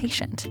 or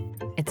patient.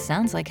 It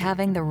sounds like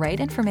having the right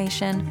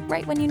information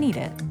right when you need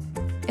it.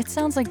 It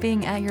sounds like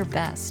being at your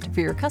best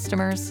for your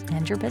customers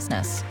and your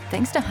business.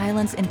 Thanks to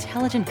Highland's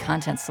intelligent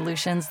content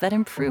solutions that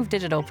improve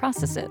digital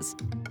processes,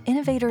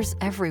 innovators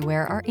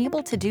everywhere are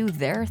able to do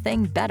their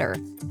thing better,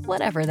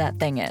 whatever that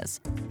thing is.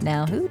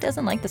 Now, who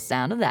doesn't like the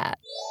sound of that?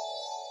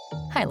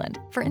 Highland,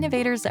 for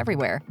innovators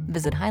everywhere.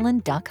 Visit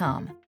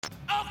highland.com.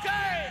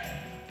 Okay,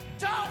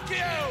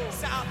 Tokyo,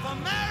 South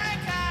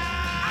America,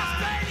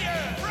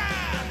 Australia,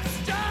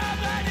 France,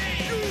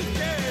 Germany, UK,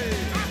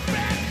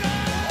 Africa.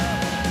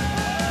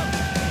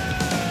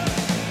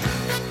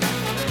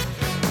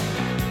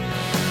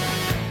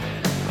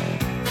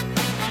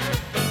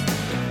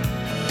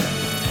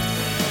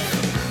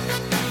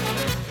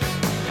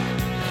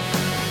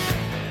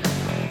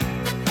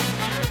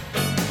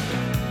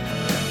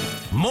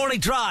 Morning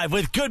Drive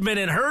with Goodman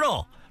and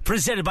Hurdle.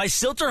 Presented by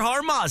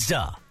Silterhar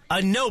Mazda.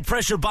 A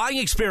no-pressure buying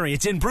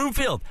experience in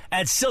Broomfield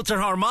at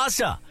Silterhar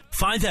Mazda.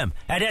 Find them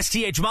at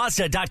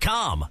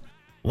sthmazda.com.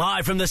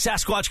 Live from the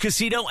Sasquatch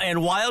Casino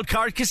and Wild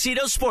Card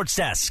Casino Sports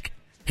Desk.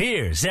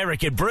 Here's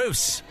Eric and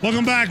Bruce.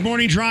 Welcome back.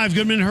 Morning Drive.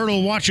 Goodman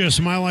Hurdle. Watch us,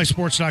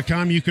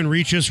 MileHighSports.com. You can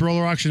reach us,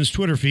 Roller Auctions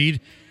Twitter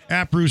feed,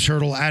 at Bruce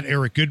Hurdle, at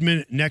Eric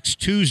Goodman. Next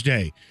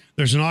Tuesday,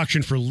 there's an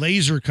auction for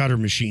laser cutter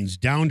machines,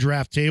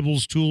 downdraft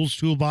tables, tools,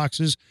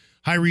 toolboxes,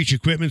 high-reach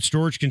equipment,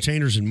 storage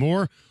containers, and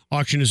more.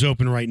 Auction is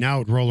open right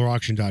now at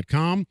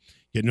rollerauction.com.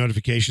 Get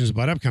notifications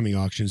about upcoming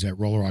auctions at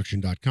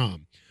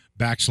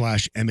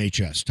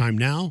rollerauction.com/MHS. Time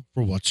now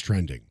for What's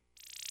Trending.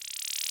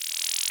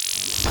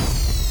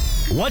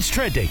 What's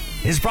Trending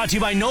is brought to you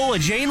by Nola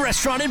Jane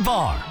Restaurant and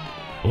Bar.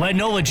 Let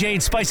Nola Jane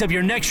spice up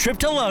your next trip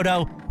to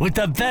Lodo with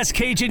the best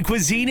Cajun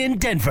cuisine in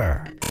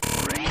Denver.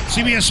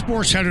 CBS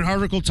Sports had an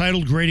article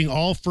titled Grading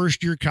All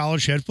First-Year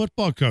College Head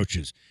Football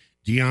Coaches.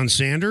 Deion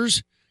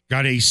Sanders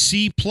got a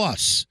C+.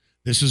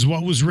 This is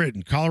what was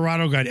written.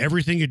 Colorado got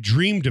everything it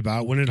dreamed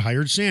about when it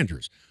hired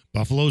Sanders.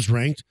 Buffalo's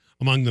ranked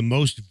among the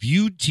most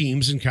viewed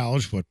teams in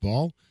college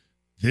football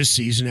this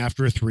season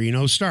after a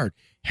 3-0 start,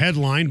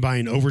 headlined by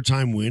an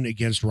overtime win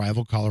against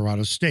rival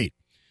Colorado State,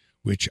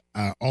 which,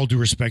 all due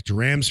respect to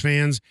Rams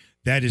fans,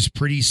 that is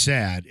pretty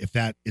sad if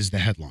that is the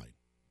headline.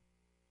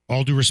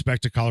 All due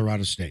respect to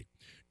Colorado State.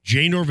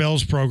 Jay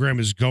Norvell's program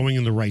is going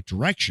in the right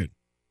direction,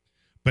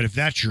 but if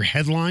that's your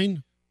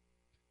headline...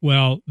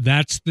 Well,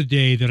 that's the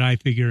day that I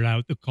figured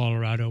out that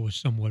Colorado was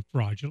somewhat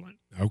fraudulent.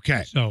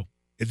 Okay. So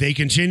if they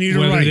continue to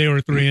whether write... they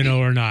were 3-0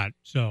 or not,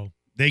 so...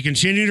 They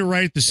continue to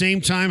write at the same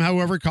time.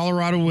 However,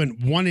 Colorado went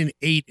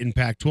 1-8 in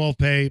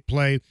Pac-12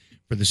 play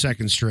for the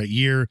second straight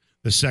year.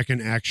 The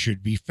second act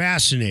should be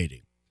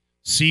fascinating.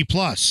 C+.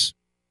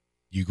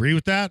 You agree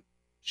with that?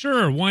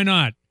 Sure, why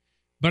not?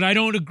 But I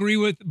don't agree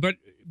with... But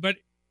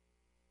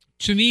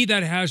to me,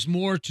 that has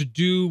more to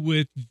do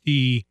with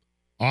the...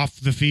 Off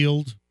the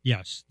field?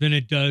 Yes, than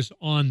it does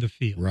on the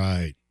field.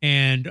 Right.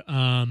 And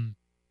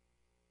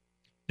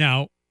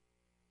now,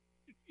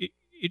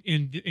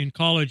 in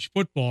college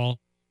football,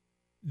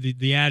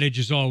 the adage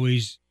is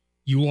always,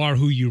 you are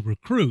who you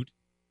recruit.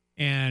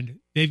 And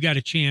they've got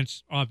a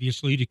chance,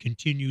 obviously, to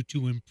continue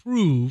to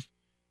improve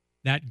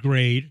that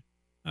grade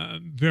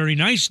very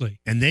nicely.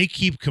 And they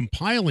keep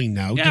compiling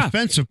now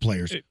defensive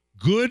players.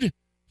 Good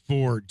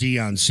for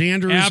Deion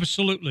Sanders.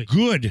 Absolutely.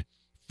 Good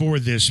for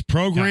this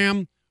program.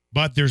 Yeah.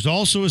 But there's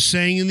also a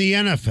saying in the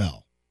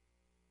NFL.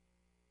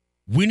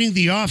 Winning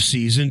the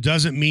offseason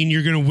doesn't mean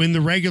you're going to win the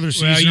regular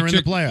season or in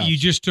the playoffs. You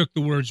just took the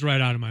words right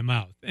out of my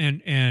mouth.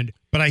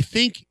 But I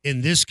think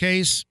in this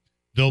case,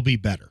 they'll be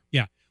better.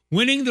 Yeah.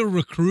 Winning the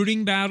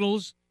recruiting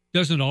battles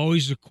doesn't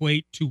always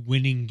equate to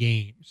winning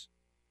games.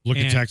 Look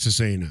at Texas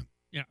A&M.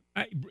 Yeah.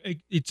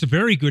 It's a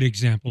very good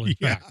example, in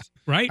fact.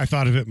 Right? I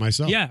thought of it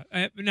myself. Yeah.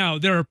 Now,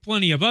 there are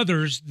plenty of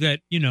others that,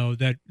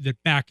 that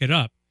back it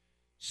up.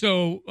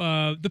 So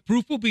the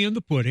proof will be in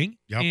the pudding.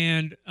 Yep.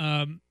 And,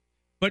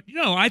 but,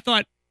 I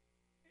thought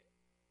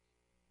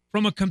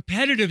from a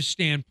competitive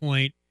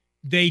standpoint,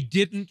 they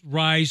didn't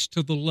rise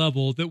to the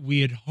level that we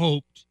had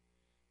hoped,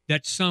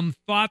 that some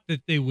thought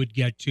that they would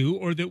get to,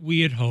 or that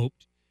we had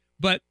hoped.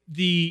 But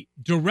the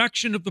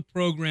direction of the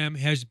program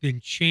has been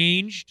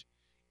changed.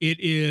 It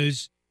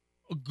is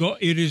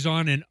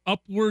on an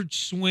upward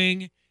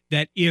swing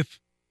that if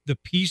the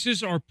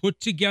pieces are put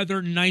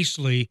together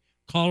nicely,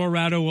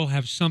 Colorado will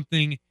have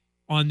something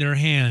on their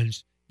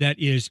hands that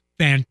is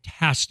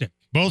fantastic.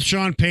 Both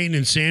Sean Payton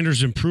and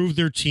Sanders improved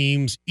their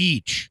teams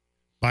each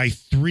by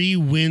 3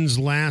 wins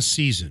last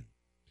season.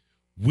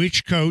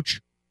 Which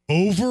coach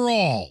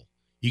overall,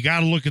 you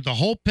got to look at the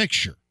whole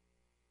picture,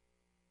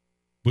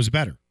 was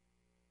better?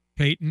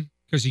 Payton,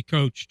 because he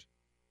coached.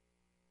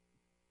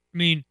 I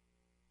mean,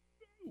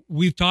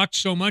 we've talked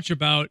so much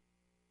about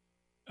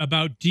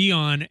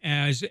Deion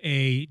as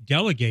a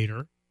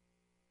delegator.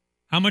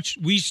 How much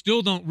we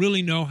still don't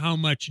really know how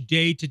much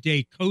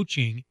day-to-day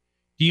coaching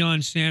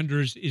Deion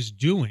Sanders is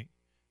doing.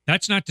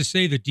 That's not to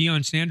say that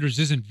Deion Sanders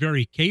isn't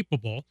very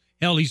capable.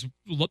 Hell,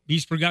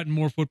 he's forgotten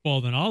more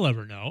football than I'll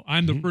ever know.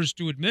 I'm the first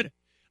to admit it.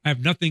 I have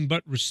nothing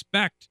but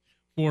respect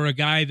for a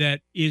guy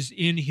that is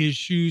in his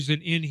shoes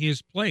and in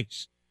his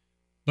place.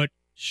 But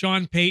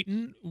Sean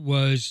Payton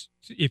was,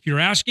 if you're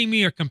asking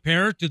me a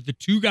compare to the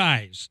two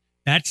guys,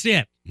 that's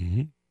it.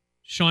 Mm-hmm.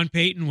 Sean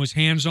Payton was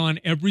hands-on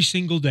every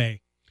single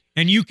day.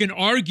 And you can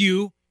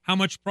argue how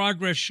much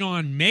progress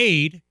Sean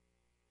made,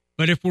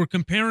 but if we're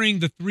comparing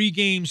the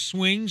 3-game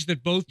swings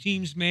that both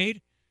teams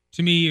made,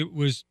 to me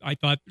I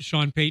thought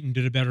Sean Payton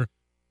did a better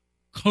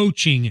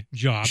coaching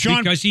job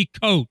because he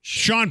coached.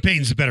 Sean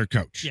Payton's the better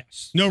coach.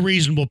 Yes. No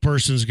reasonable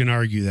person is going to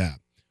argue that.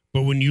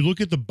 But when you look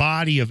at the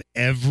body of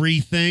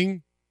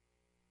everything,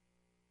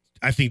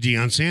 I think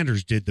Deion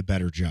Sanders did the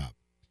better job.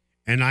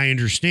 And I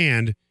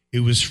understand it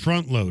was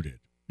front-loaded.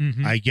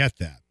 Mm-hmm. I get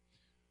that.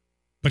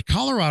 But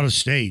Colorado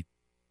State,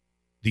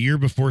 the year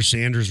before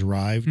Sanders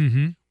arrived,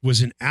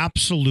 was an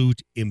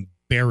absolute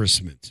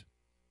embarrassment.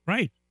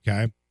 Right.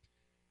 Okay.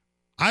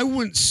 I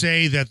wouldn't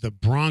say that the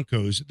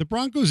Broncos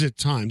at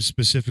times,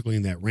 specifically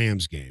in that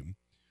Rams game,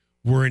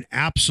 were an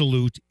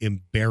absolute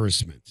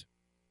embarrassment.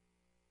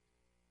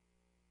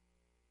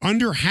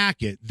 Under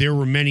Hackett, there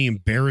were many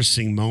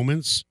embarrassing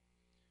moments,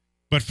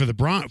 but for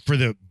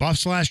the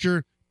Buffs last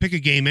year, pick a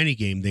game, any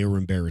game, they were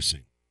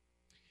embarrassing.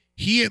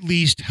 He at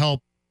least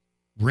helped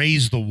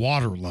raise the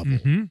water level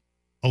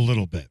a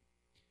little bit.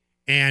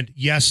 And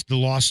yes, the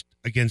loss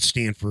against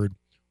Stanford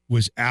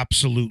was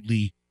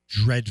absolutely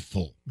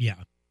dreadful.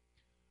 Yeah.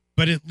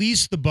 But at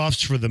least the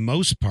Buffs, for the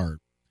most part,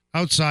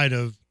 outside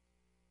of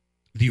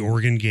the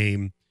Oregon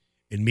game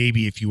and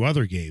maybe a few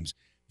other games,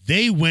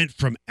 they went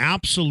from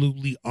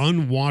absolutely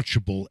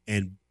unwatchable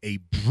and a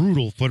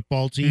brutal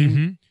football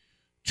team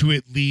to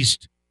at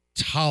least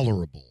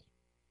tolerable.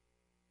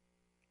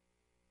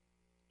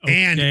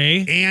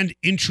 Okay. And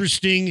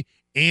interesting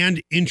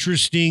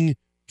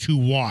to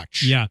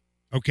watch. Yeah.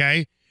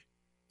 Okay?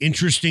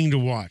 Interesting to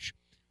watch.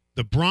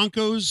 The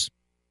Broncos,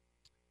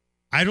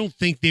 I don't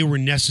think they were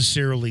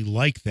necessarily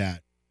like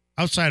that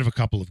outside of a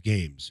couple of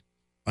games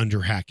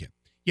under Hackett.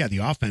 Yeah, the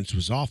offense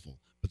was awful,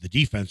 but the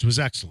defense was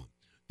excellent.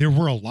 There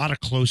were a lot of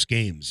close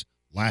games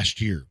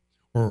last year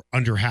or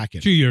under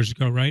Hackett. 2 years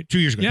ago, right? 2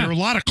 years ago. Yeah. There were a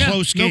lot of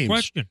close games. No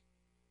question.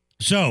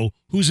 So,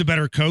 who's a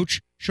better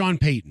coach? Sean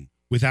Payton,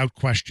 without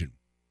question.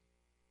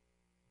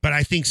 But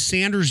I think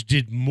Sanders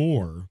did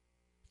more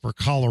for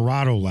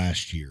Colorado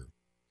last year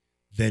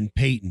than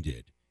Payton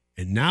did.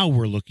 And now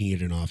we're looking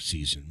at an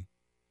offseason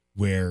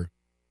where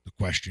the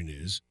question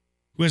is,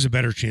 who has a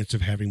better chance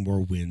of having more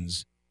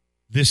wins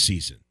this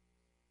season?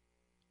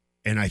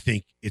 And I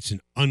think it's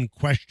an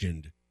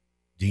unquestioned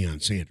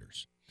Deion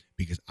Sanders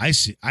because I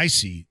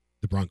see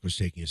the Broncos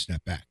taking a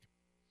step back.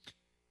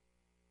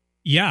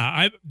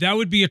 Yeah, that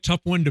would be a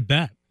tough one to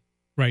bet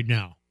right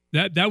now.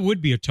 That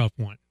would be a tough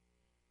one.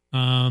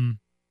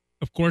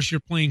 Of course, you're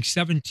playing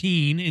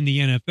 17 in the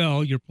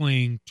NFL. You're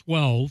playing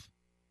 12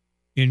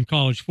 in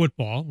college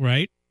football,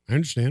 right? I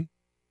understand.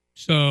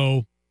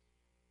 So,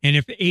 and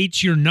if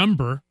 8's your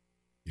number.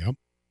 Yep.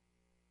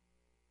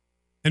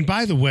 And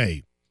by the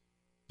way,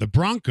 the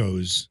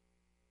Broncos,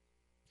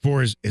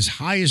 for as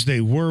high as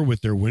they were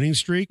with their winning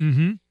streak,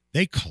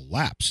 they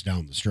collapsed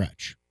down the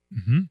stretch.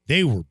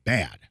 They were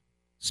bad,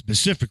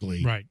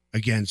 specifically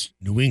against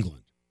New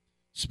England,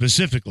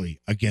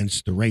 specifically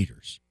against the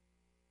Raiders.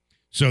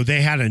 So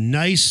they had a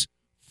nice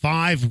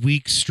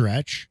 5-week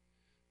stretch,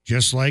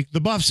 just like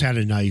the Buffs had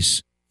a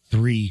nice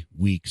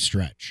 3-week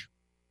stretch.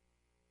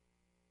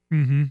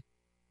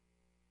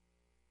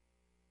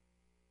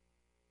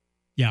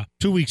 Yeah.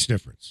 2 weeks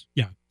difference.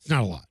 Yeah. It's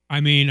not a lot.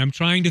 I mean, I'm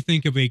trying to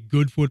think of a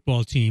good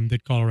football team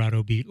that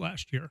Colorado beat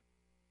last year.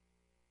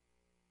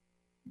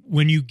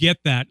 When you get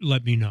that,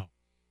 let me know.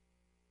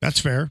 That's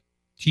fair.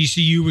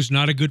 TCU was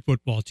not a good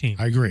football team.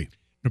 I agree.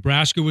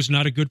 Nebraska was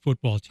not a good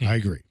football team. I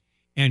agree.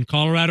 And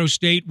Colorado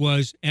State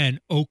was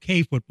an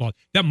okay football.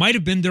 That might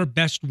have been their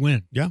best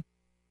win. Yeah.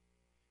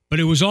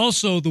 But it was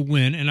also the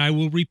win, and I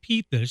will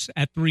repeat this,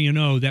 at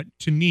 3-0, that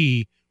to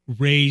me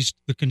raised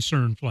the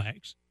concern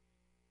flags.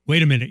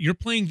 Wait a minute, you're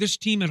playing this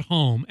team at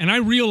home, and I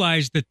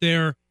realize that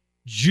they're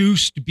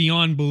juiced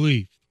beyond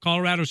belief.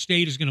 Colorado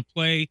State is going to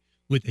play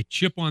with a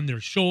chip on their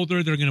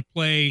shoulder. They're going to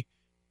play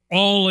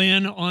all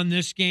in on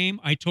this game.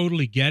 I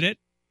totally get it.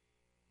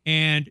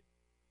 And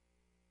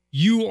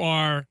you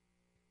are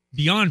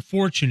beyond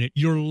fortunate.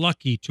 You're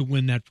lucky to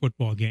win that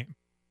football game.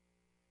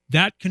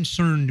 That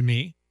concerned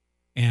me,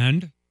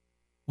 and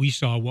we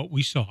saw what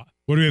we saw.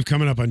 What do we have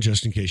coming up on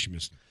Just In Case You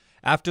Missed It?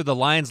 After the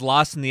Lions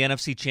lost in the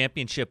NFC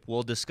Championship,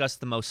 we'll discuss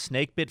the most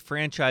snake-bit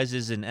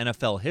franchises in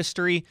NFL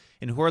history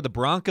and who are the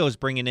Broncos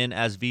bringing in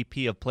as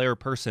VP of Player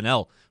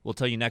Personnel. We'll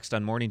tell you next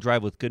on Morning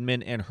Drive with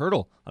Goodman and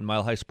Hurdle on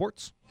Mile High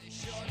Sports.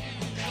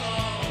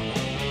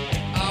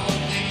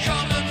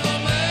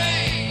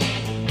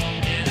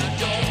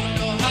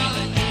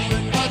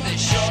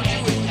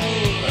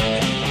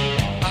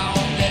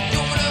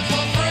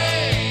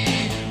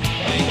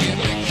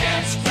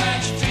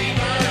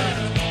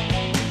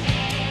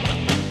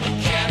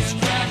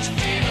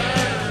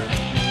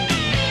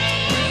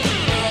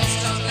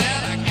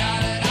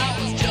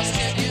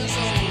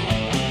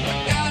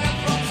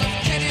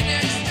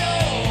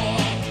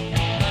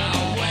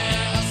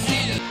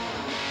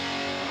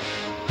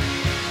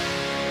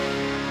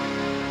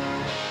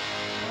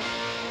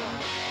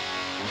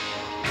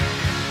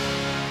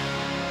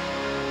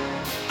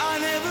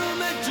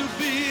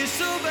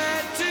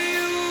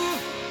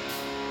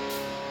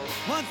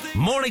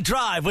 Morning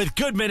Drive with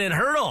Goodman and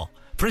Hurdle,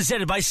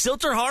 presented by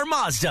Silterhar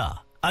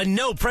Mazda. A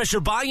no-pressure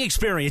buying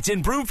experience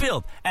in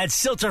Broomfield at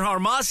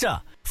Silterhar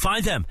Mazda.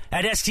 Find them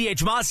at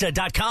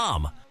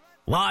sthmazda.com.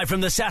 Live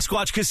from the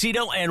Sasquatch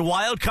Casino and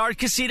Wildcard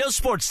Casino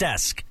Sports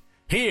Desk,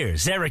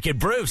 here's Eric and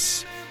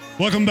Bruce.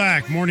 Welcome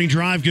back. Morning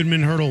Drive,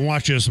 Goodman, Hurdle.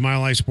 Watch us,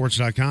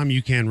 milehighsports.com.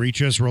 You can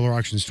reach us, Roller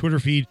Auctions Twitter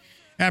feed,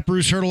 at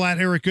Bruce Hurdle, at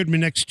Eric Goodman.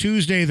 Next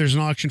Tuesday, there's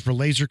an auction for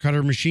laser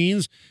cutter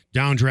machines,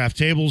 downdraft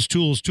tables,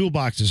 tools,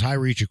 toolboxes,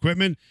 high-reach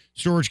equipment,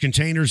 storage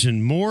containers,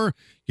 and more.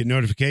 Get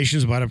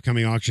notifications about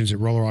upcoming auctions at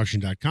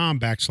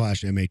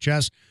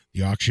rollerauction.com/MHS.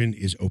 The auction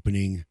is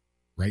opening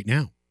right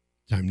now.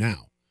 Time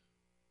now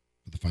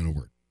for the final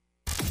word.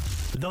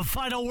 The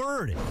final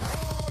word.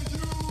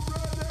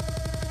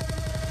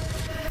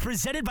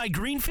 Presented by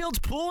Greenfield's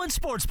Pool and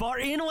Sports Bar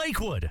in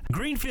Lakewood.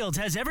 Greenfield's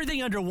has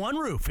everything under one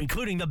roof,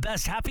 including the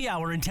best happy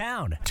hour in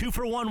town.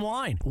 2-for-1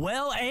 wine,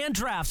 well, and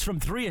drafts from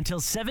 3 until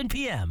 7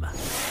 p.m.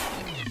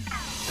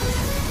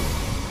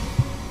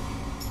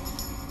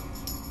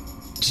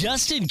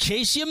 Just in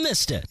case you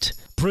missed it.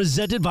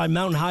 Presented by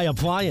Mountain High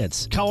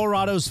Appliance,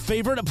 Colorado's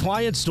favorite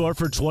appliance store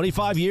for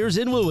 25 years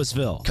in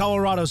Louisville,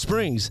 Colorado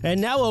Springs,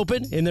 and now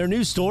open in their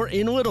new store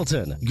in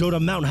Littleton. Go to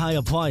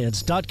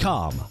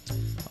mountainhighappliance.com.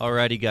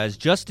 Alrighty, guys,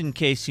 just in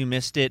case you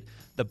missed it,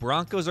 The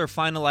Broncos are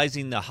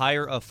finalizing the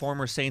hire of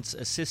former Saints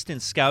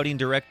assistant scouting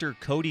director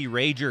Cody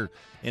Rager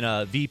in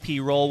a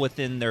VP role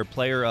within their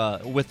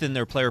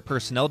player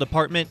personnel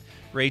department.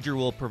 Rager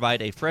will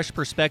provide a fresh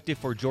perspective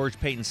for George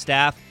Payton's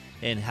staff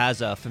and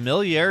has a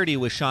familiarity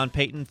with Sean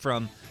Payton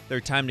from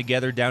their time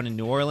together down in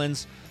New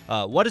Orleans.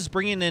 What does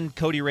bringing in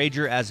Cody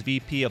Rager as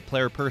VP of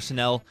player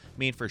personnel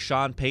mean for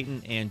Sean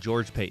Payton and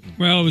George Payton?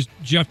 Well, it was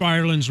Jeff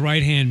Ireland's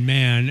right-hand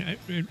man,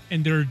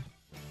 and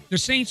the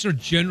Saints are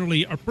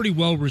pretty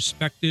well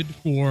respected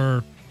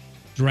for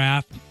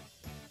draft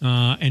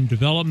and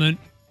development.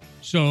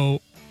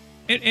 So,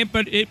 but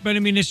I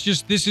mean, it's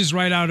just, this is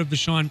right out of the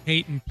Sean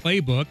Payton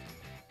playbook.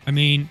 I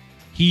mean,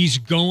 he's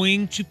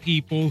going to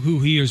people who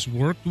he has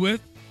worked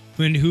with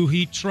and who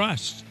he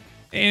trusts,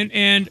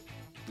 and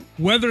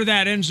whether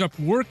that ends up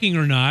working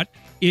or not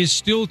is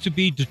still to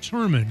be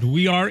determined.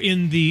 We are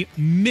in the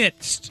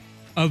midst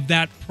of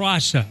that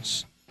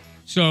process.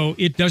 So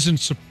it doesn't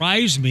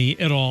surprise me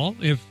at all.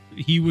 If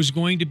he was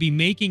going to be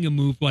making a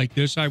move like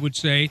this, I would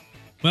say,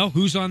 well,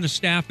 who's on the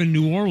staff in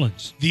New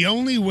Orleans? The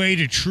only way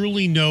to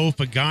truly know if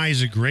a guy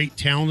is a great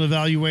talent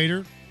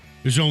evaluator,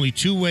 there's only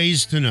two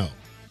ways to know.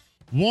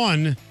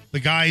 One, the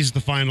guy is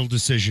the final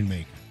decision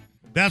maker.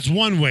 That's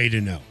one way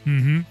to know.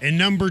 Mm-hmm. And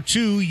number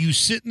two, you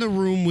sit in the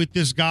room with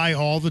this guy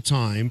all the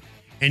time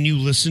and you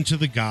listen to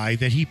the guy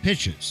that he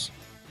pitches.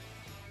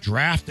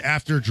 Draft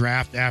after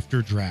draft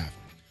after draft.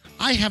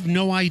 I have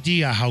no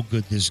idea how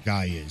good this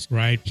guy is.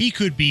 Right. He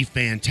could be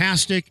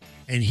fantastic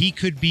and he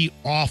could be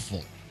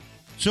awful.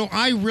 So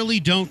I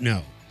really don't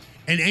know.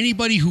 And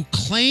anybody who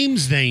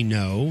claims they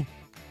know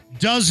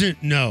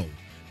doesn't know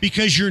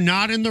because you're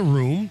not in the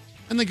room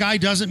and the guy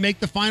doesn't make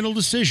the final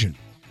decision.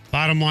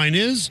 Bottom line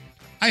is,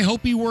 I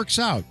hope he works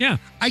out. Yeah.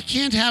 I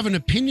can't have an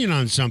opinion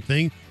on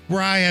something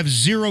where I have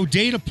zero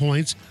data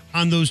points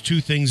on those two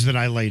things that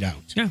I laid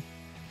out. Yeah.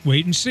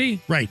 Wait and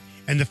see. Right.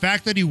 And the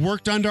fact that he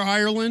worked under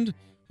Ireland,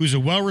 who's a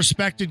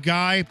well-respected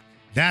guy,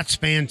 that's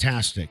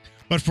fantastic.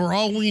 But for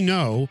all we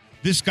know,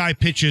 this guy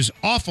pitches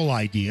awful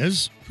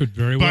ideas. Could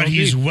very well but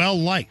he's be.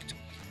 well-liked.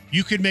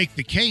 You could make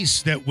the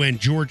case that when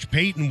George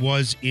Payton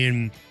was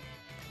in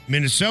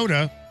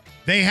Minnesota,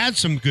 they had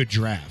some good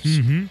drafts.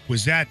 Mm-hmm.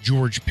 Was that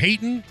George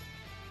Payton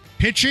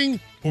pitching,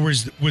 or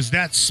was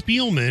that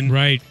Spielman,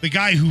 right, the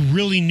guy who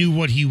really knew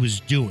what he was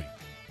doing?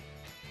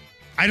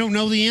 I don't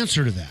know the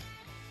answer to that.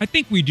 I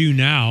think we do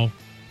now.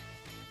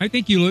 I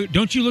think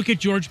don't you look at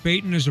George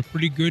Payton as a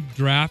pretty good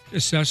draft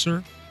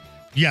assessor?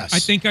 Yes. I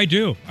think I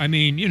do. I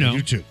mean, I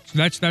do too.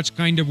 That's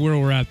kind of where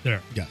we're at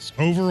there. Yes.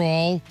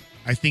 Overall,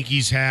 I think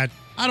he's had,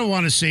 I don't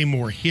want to say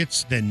more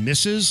hits than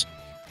misses,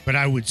 but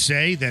I would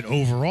say that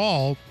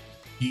overall,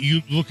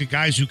 you look at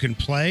guys who can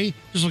play,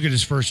 just look at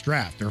his first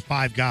draft. There are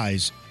 5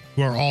 guys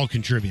who are all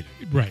contributing.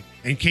 Right.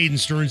 And Caden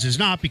Stearns is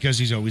not because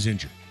he's always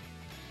injured.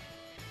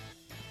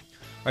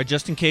 All right,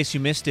 just in case you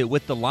missed it,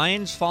 with the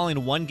Lions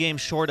falling one game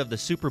short of the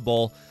Super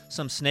Bowl,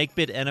 some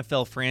snakebit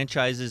NFL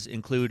franchises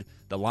include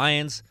the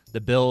Lions,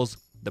 the Bills,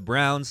 the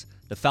Browns,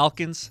 the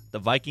Falcons, the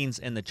Vikings,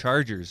 and the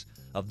Chargers.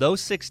 Of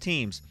those 6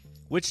 teams,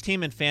 which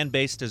team and fan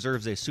base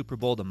deserves a Super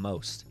Bowl the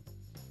most?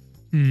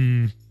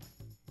 I'm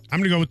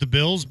going to go with the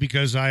Bills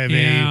because I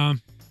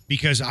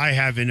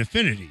have an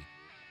affinity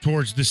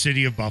towards the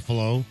city of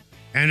Buffalo,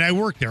 and I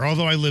worked there,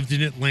 although I lived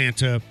in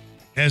Atlanta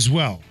as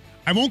well.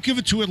 I won't give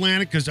it to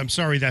Atlanta because I'm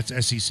sorry, that's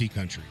SEC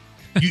country.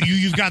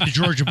 You've got the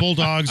Georgia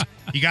Bulldogs,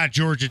 you got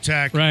Georgia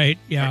Tech, right?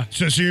 Yeah.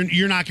 So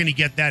you're not going to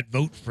get that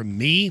vote from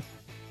me.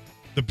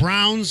 The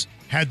Browns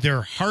had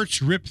their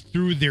hearts ripped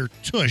through their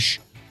tush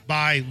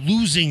by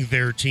losing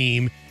their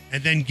team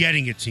and then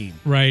getting a team.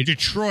 Right.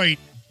 Detroit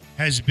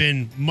has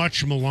been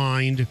much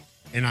maligned,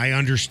 and I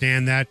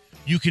understand that.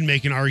 You can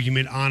make an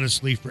argument,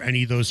 honestly, for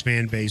any of those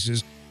fan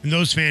bases, and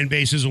those fan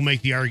bases will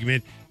make the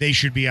argument they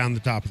should be on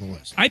the top of the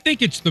list. I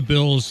think it's the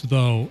Bills,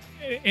 though.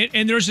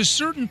 And there's a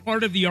certain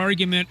part of the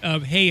argument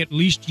of, hey, at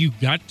least you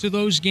got to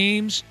those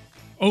games.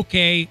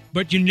 Okay,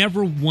 but you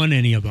never won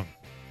any of them.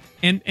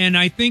 And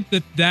I think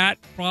that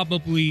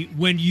probably,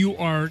 when you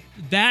are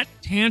that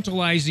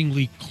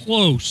tantalizingly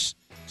close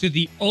to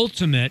the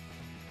ultimate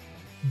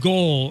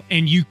goal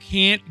and you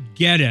can't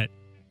get it,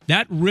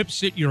 that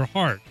rips at your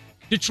heart.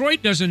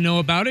 Detroit doesn't know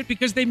about it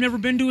because they've never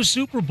been to a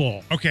Super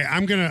Bowl. Okay,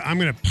 I'm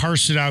gonna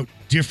parse it out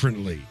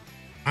differently.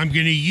 I'm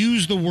gonna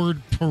use the word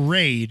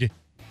parade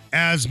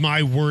as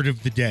my word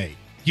of the day.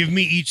 Give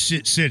me each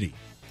city.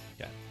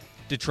 Okay.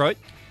 Detroit.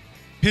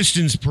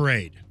 Pistons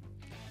parade.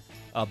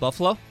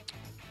 Buffalo.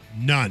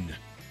 None.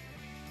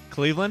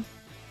 Cleveland.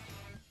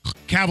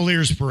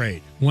 Cavaliers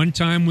parade. One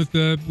time with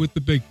the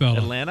big fella.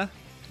 Atlanta.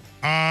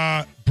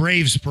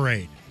 Braves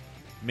parade.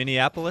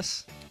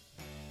 Minneapolis.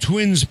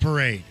 Twins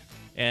parade.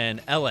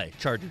 And LA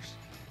Chargers.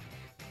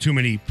 Too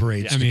many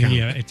parades. I to mean, count.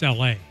 yeah, it's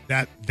LA.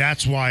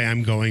 That's why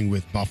I'm going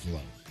with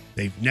Buffalo.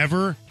 They've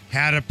never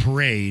had a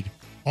parade,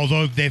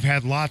 although they've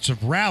had lots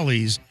of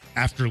rallies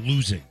after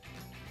losing.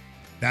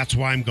 That's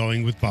why I'm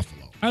going with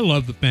Buffalo. I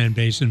love the fan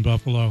base in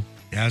Buffalo.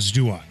 As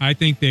do I. I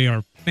think they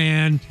are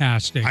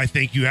fantastic. I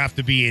think you have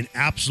to be an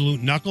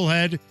absolute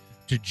knucklehead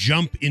to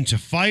jump into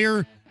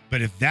fire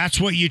But if that's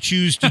what you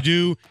choose to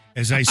do,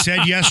 as I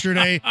said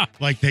yesterday,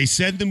 like they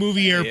said in the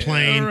movie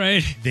Airplane, all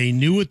right. they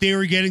knew what they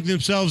were getting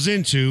themselves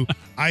into.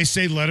 I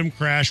say let them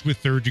crash with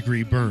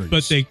third-degree burns.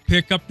 But they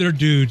pick up their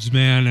dudes,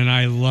 man, and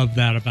I love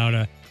that about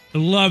a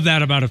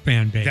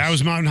fan base. That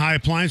was Mountain High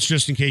Appliance.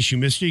 Just in case you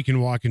missed it, you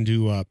can walk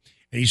into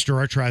any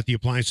store, try out the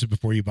appliances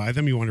before you buy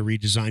them. You want to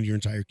redesign your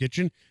entire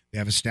kitchen, they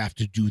have a staff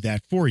to do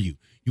that for you.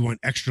 You want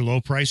extra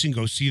low pricing,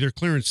 go see their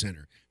clearance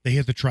center. They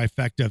hit the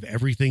trifecta of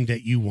everything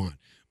that you want.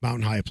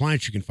 Mountain High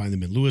Appliance, you can find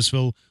them in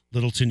Louisville,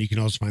 Littleton. You can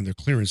also find their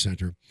clearance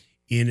center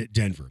in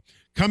Denver.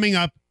 Coming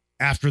up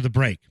after the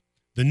break,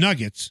 the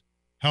Nuggets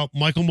help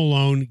Michael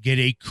Malone get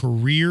a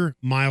career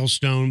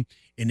milestone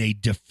in a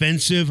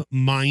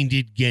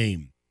defensive-minded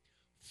game.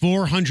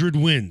 400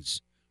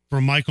 wins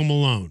for Michael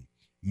Malone.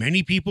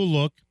 Many people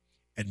look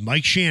at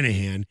Mike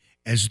Shanahan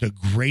as the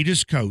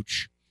greatest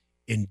coach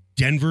in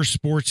Denver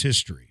sports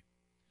history.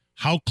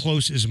 How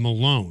close is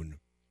Malone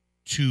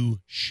to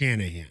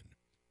Shanahan?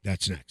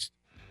 That's next.